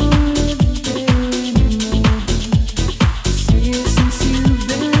 You don't live there anymore. It's years since you've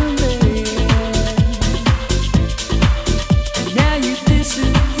been there, and now you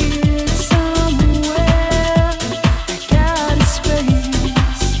disappeared somewhere. I got a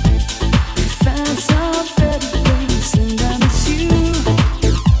space, we found some better place, and I miss you.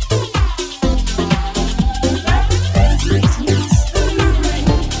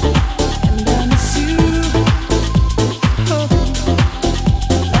 And I miss you. Oh,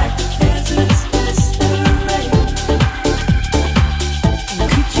 like the deserts miss the rain. And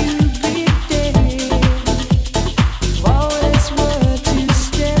could you be there? You always were 2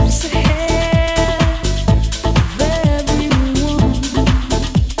 steps ahead of everyone.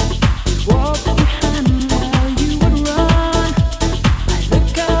 Walk behind while you would run. I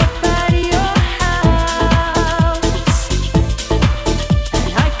look up at your house, and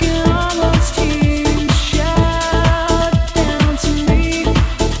I can almost hear you shout down to me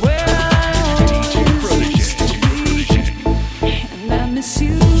where I always used to be. And I miss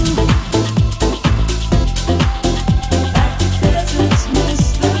you. Like the deserts miss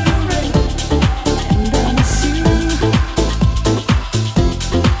the rain. And I miss you.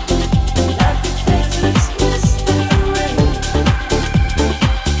 Like the deserts miss the rain.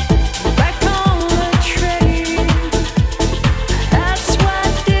 Back on the train. That's why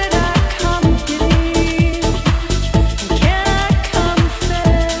did I come again? Can I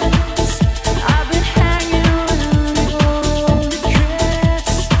confess? I've been hanging around your address.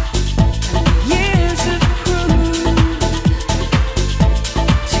 Years have proved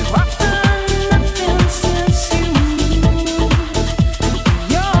too often nothing since you moved.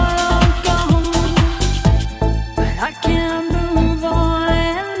 You're long gone, but I can't move on,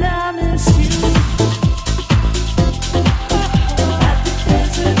 and I miss you. Like the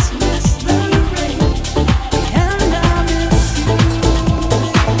deserts miss the rain, and I miss you.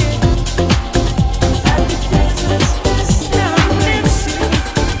 Like the deserts miss the rain,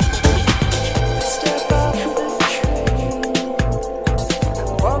 step off the train,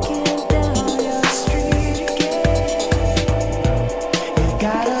 walking down your street again. You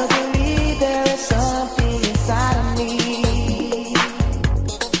gotta believe there is something inside of me.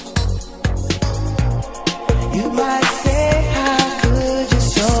 You might say, how could you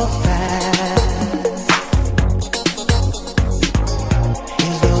so fast?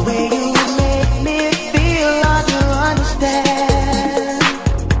 Is the way you make me feel hard to understand.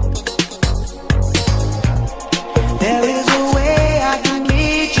 There is a way I can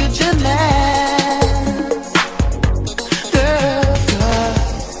meet you tonight, girl.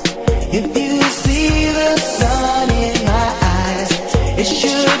 If you see the sun in my eyes, it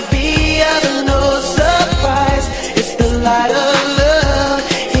should be of no surprise. It's the light of love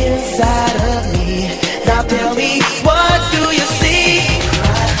inside of me. Now tell me, what do you see?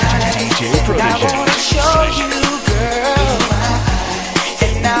 DJ I Protege. wanna show you, girl,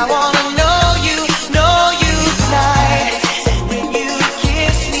 and I wanna know you tonight. And when you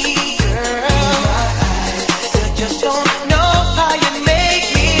kiss me, girl, you just don't know how you make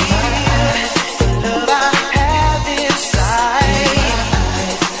me feel. The love I have inside,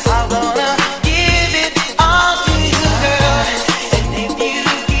 I wanna give it all to you, girl. And if you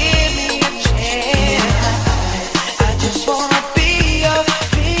give me a chance, I just wanna be your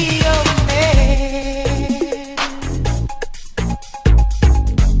man.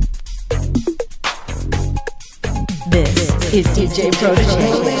 This is DJ Protege.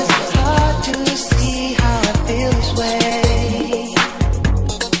 It's hard to see how I feel this way.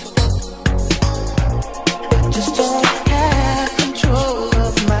 I just don't have control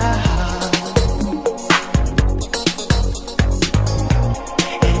of my heart.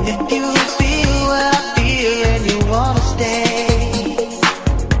 And if you feel what I feel and you wanna stay,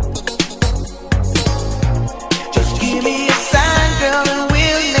 just give me a sign, girl, and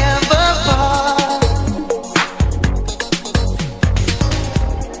we'll never part.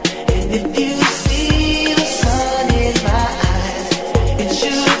 And if you see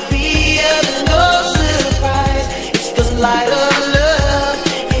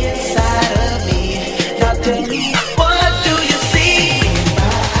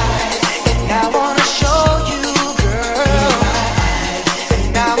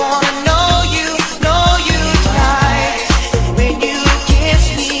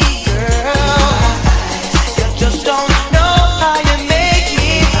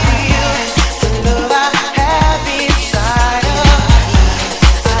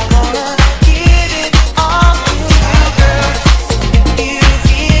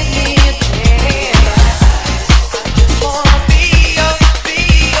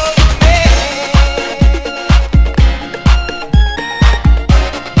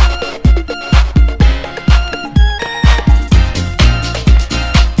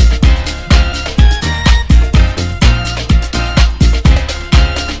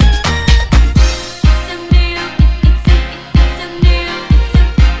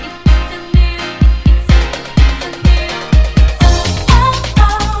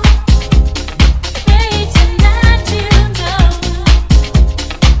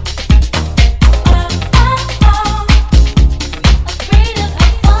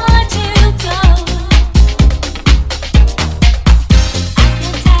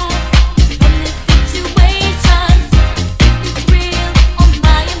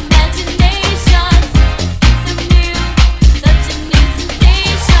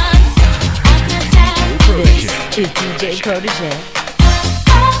Protege.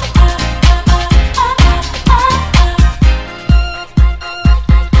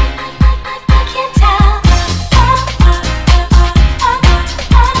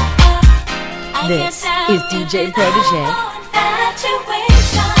 This is DJ Protege.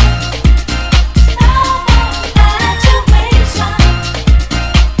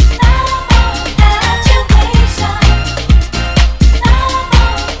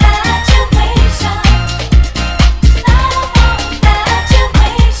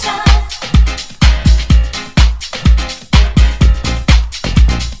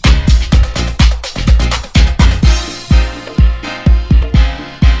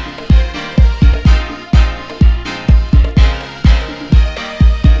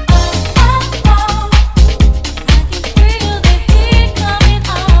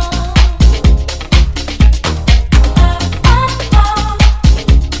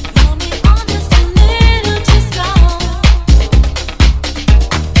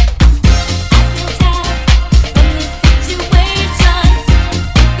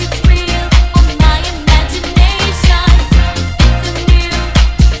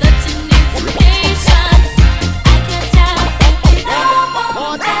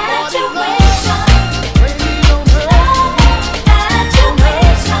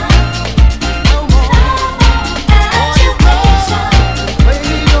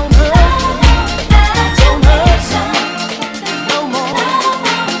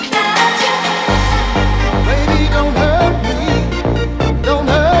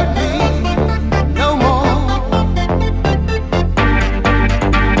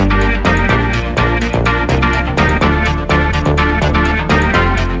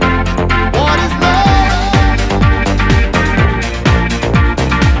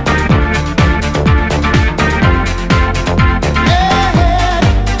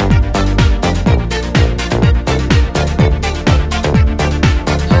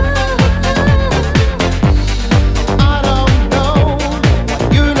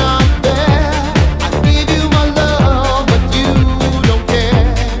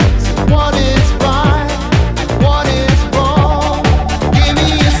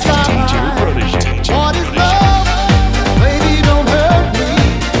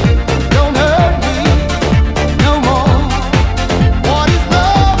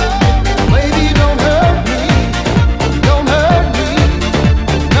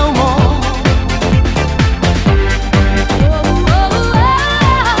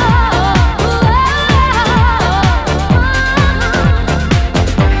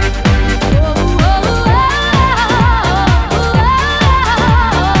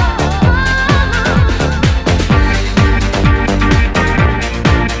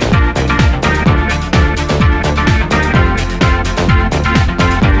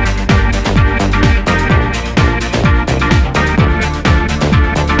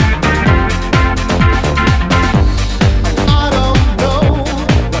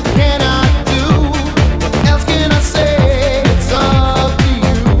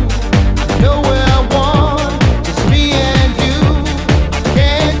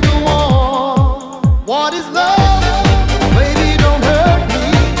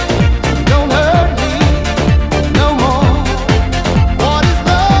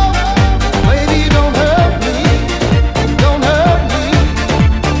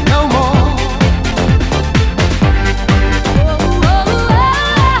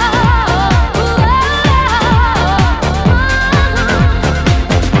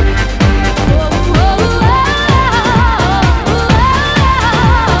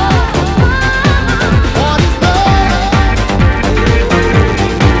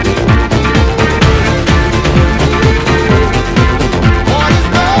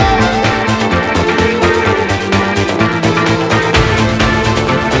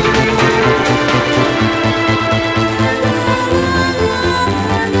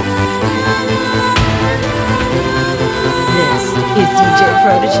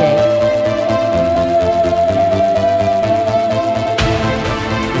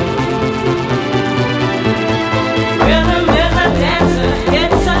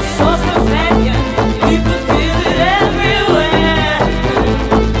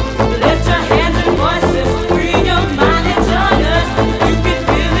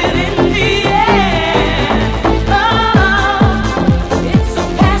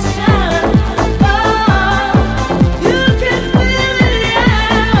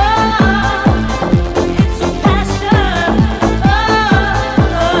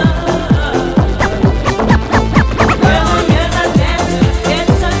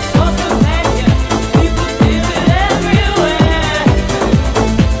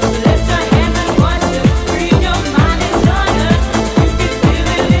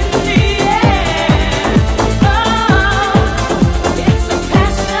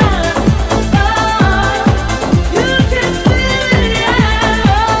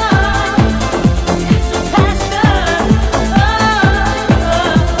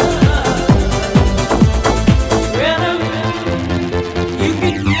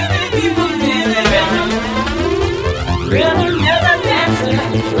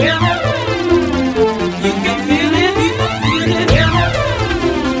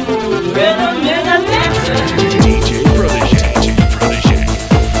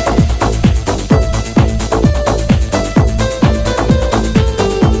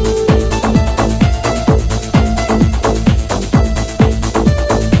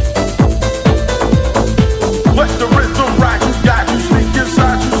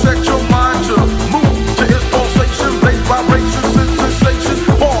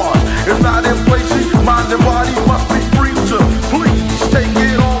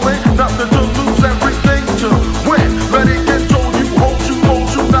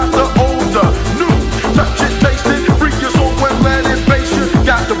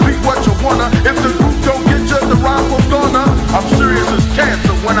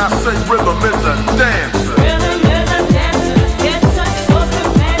 dancer. When I say rhythm is a dancer. Rhythm is a dancer. It's a soul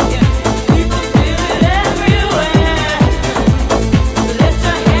companion. People feel it everywhere. Lift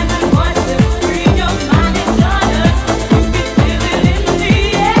your hands and voices, free your mind and join us. You can feel it in the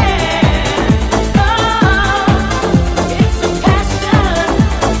air. Oh, it's a passion.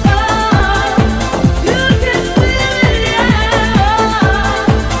 Oh, you can feel it, yeah.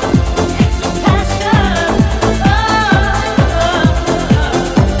 It's a passion.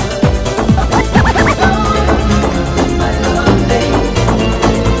 Oh.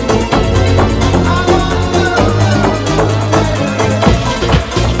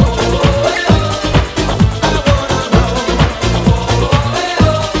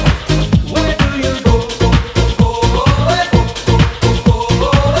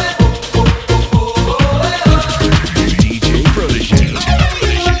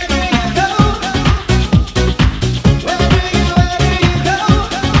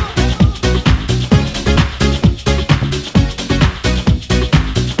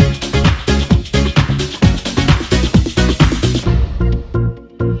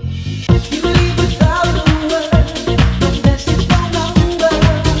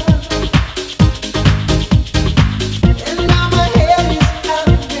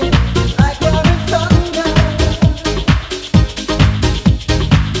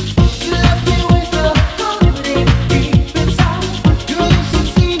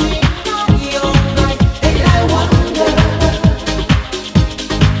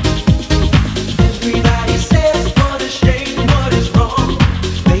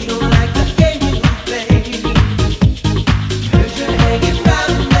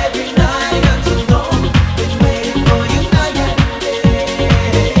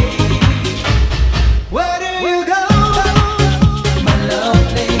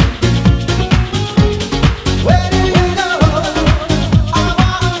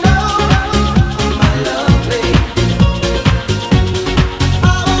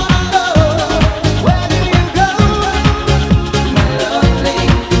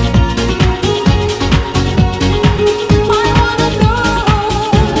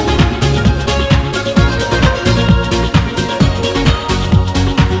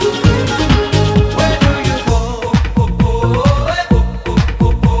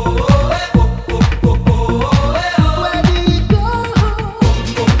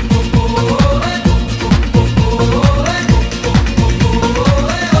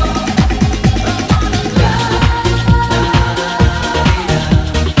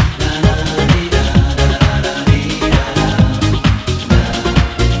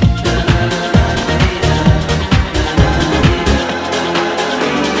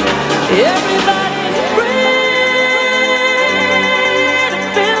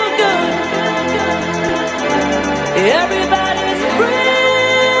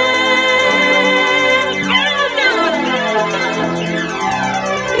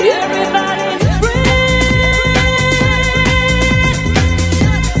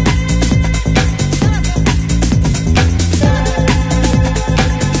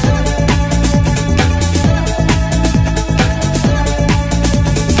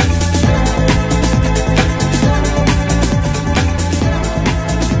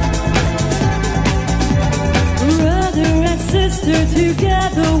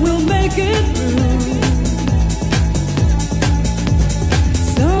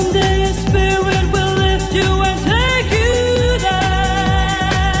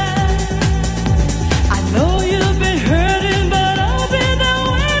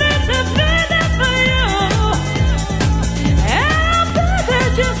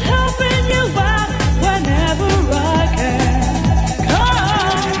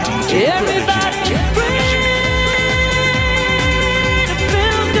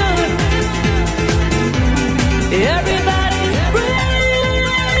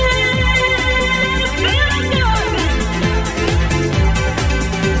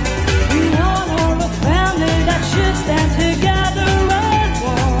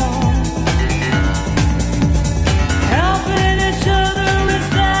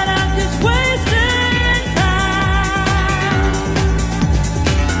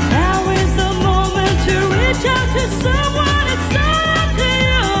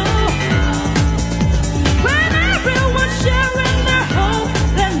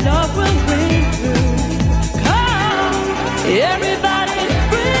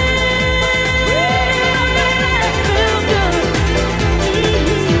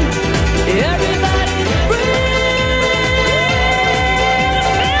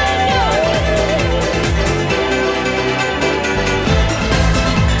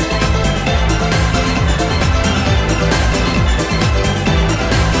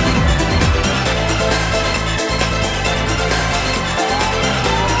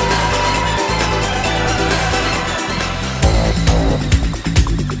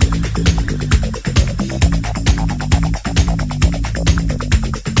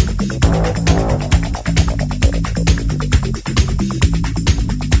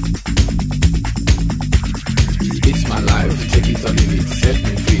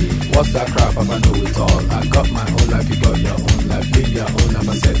 Papa know it all. I got my own life, you got your own life. Live your own life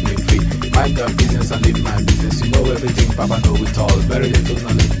and set me free. Mind your business and live my business. You know everything, Papa know it all. Very little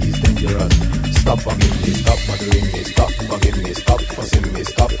knowledge is dangerous. Stop bugging me, stop bothering me, stop bugging me, stop fussing me,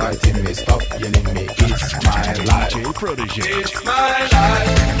 stop fighting me, stop yelling me. It's my life. DJ Protege. It's my life.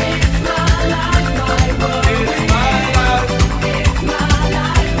 It's my life, my world. It's my life. It's my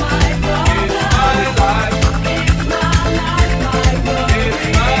life, my world. It's my life. It's my life, my world. It's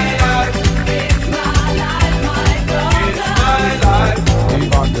my life. It's my life, my world. It's my life. Do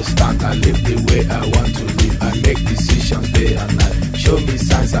you understand? I live the way I want to live. I make decisions day and night. Show me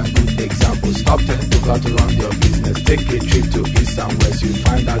signs and good examples. Stop telling people how to run your business. Take a trip to east and west. You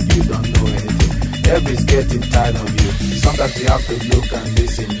find out you don't know anything. Everybody's getting tired of you. Sometimes you have to look and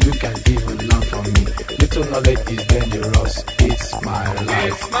listen. You can even learn from me. Little knowledge is dangerous. It's my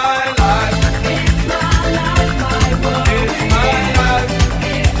life. It's my life. It's my life, my world. It's my life.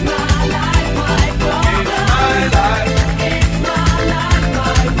 It's my life, my world. It's my life. It's my life,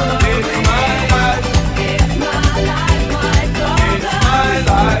 my world. It's my life. It's my life, my world. It's my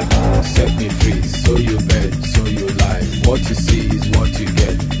life. Set me free, so you bet, so you lie. What you see is what you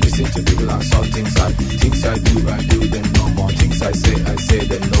get. Listen to people and saw things I do them no more. Things I say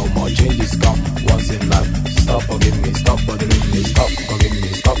them no more. Changes come once in life. Stop forgiving me, stop bothering me, stop forgiving me,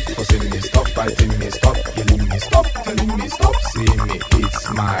 stop fussing me, stop fighting me, stop killing me, stop telling me, stop seeing me. It's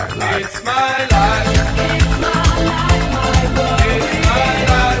my life. It's my life. It's my life, my world. It's my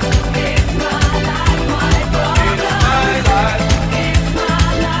life. It's my life, my world. It's my life. It's my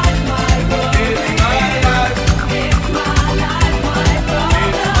life, my world. It's my life. It's my life, my world.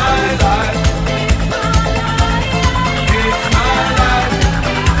 It's my life. It's my life. It's my life.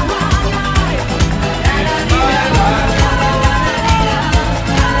 It's my life.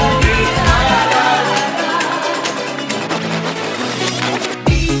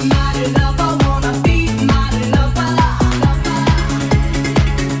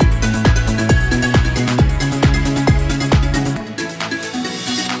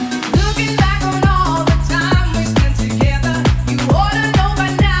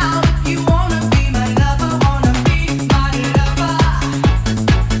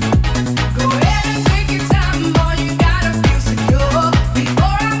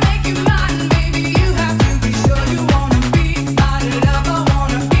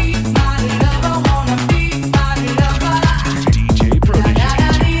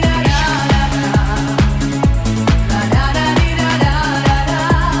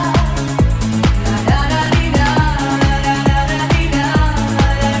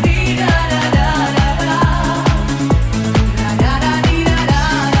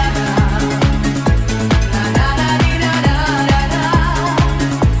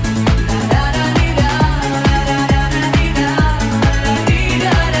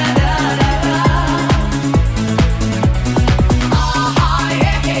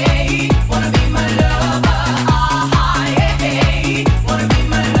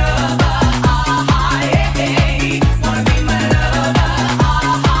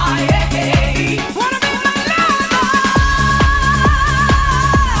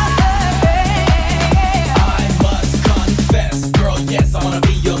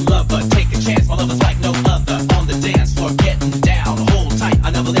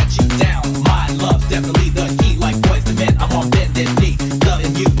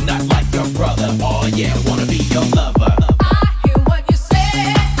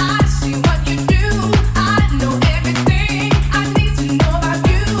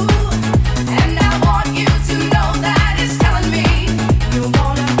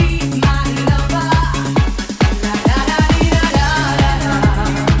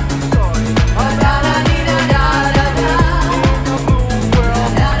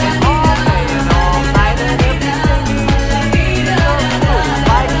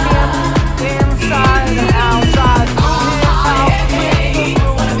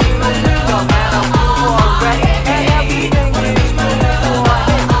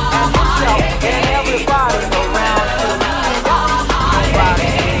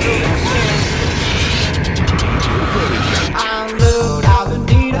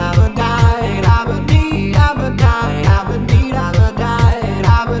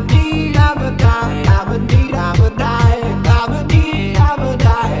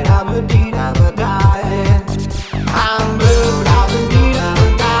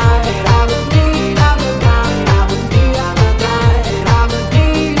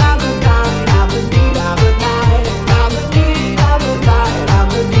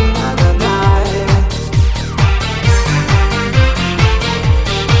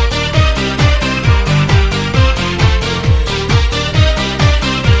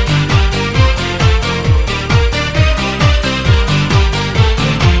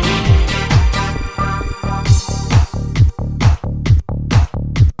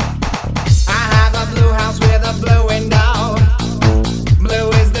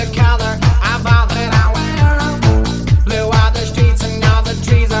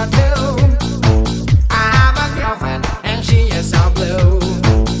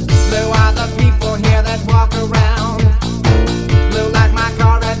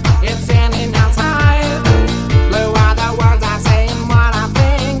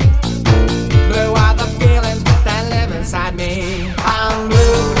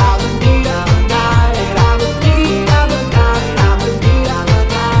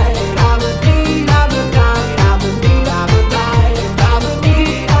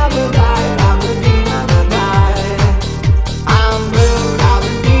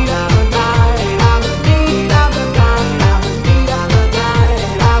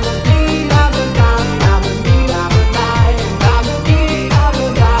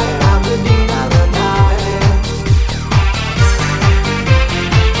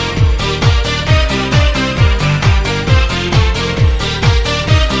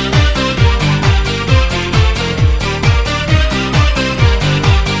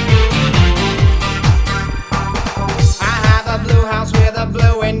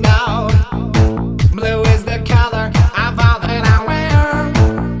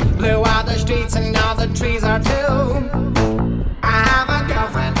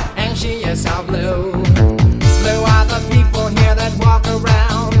 she is so blue. Blue are the people here that walk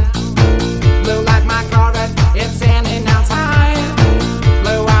around. Blue like my Corvette, it's standing outside.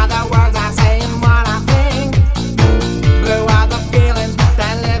 Blue are the words I say and what I think. Blue are the feelings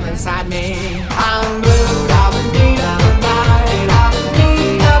that live inside me. I'm blue.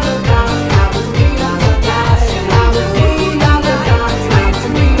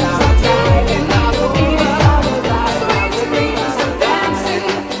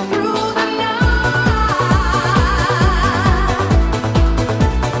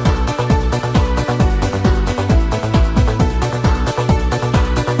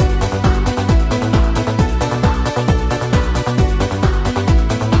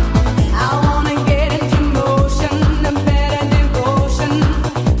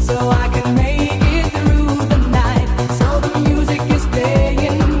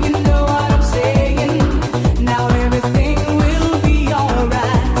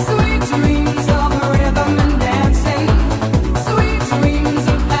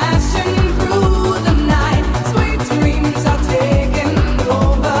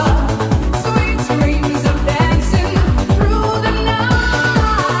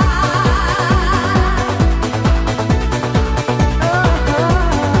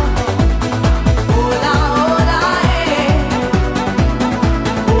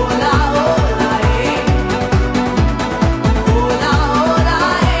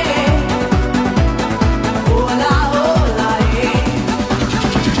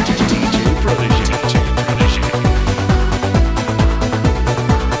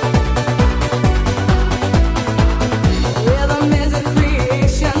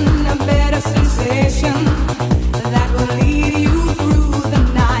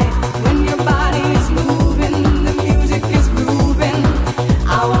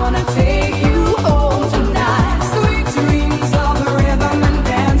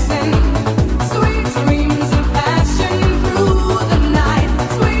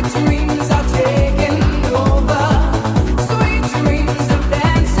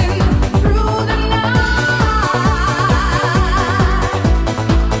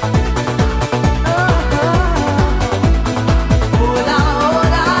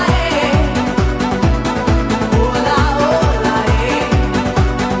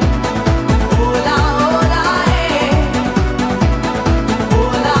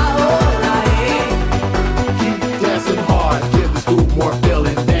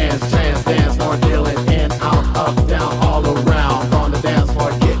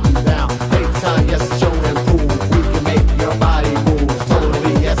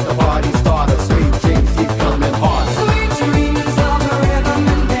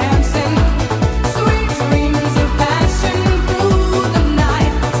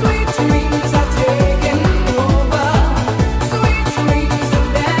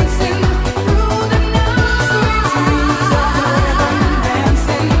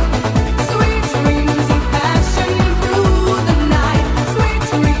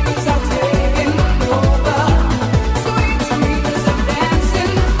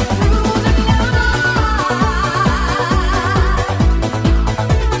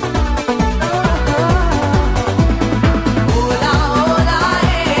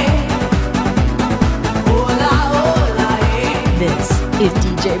 is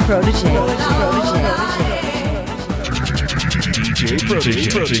DJ Protege.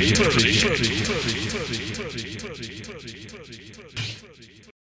 DJ Protege.